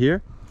over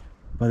here.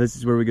 But this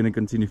is where we're going to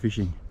continue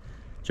fishing.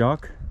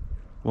 Jaques,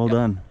 well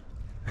done.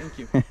 Thank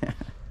you.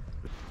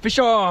 Fish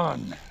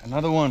on!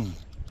 Another one.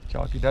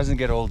 Jaques, it doesn't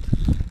get old.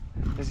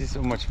 This is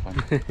so much fun.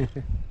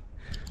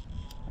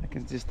 I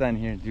can just stand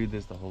here and do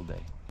this the whole day.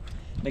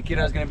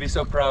 Nikita's going to be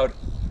so proud.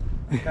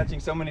 I'm catching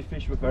so many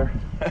fish with her,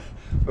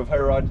 with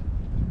her rod.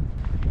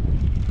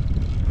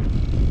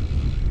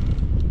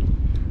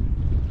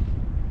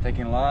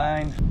 Taking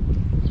line.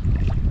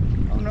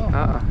 Oh no.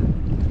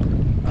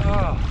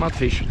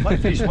 Mudfish.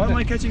 Mudfish. Why am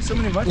I catching so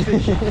many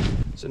mudfish?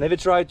 So never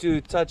try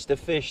to touch the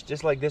fish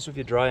just like this with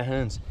your dry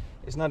hands.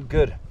 It's not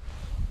good.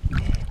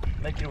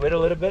 Make it wet a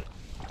little bit.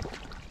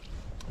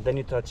 Then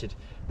you touch it.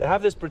 They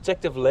have this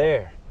protective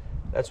layer.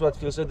 That's what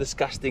feels so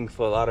disgusting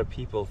for a lot of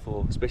people,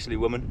 for especially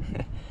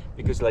women,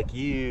 because like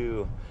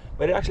you.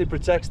 But it actually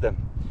protects them.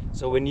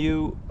 So when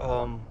you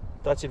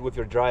touch it with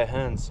your dry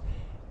hands,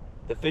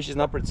 the fish is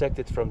not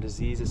protected from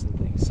diseases and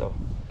things. So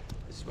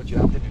this is what you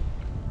have to do.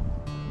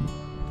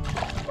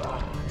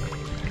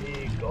 There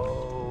he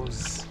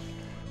goes.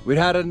 We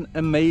had an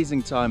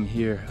amazing time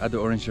here at the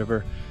Orange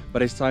River,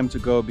 but it's time to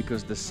go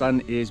because the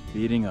sun is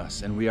beating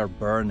us and we are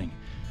burning.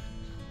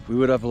 We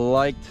would have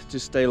liked to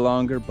stay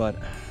longer, but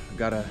we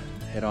gotta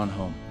head on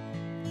home.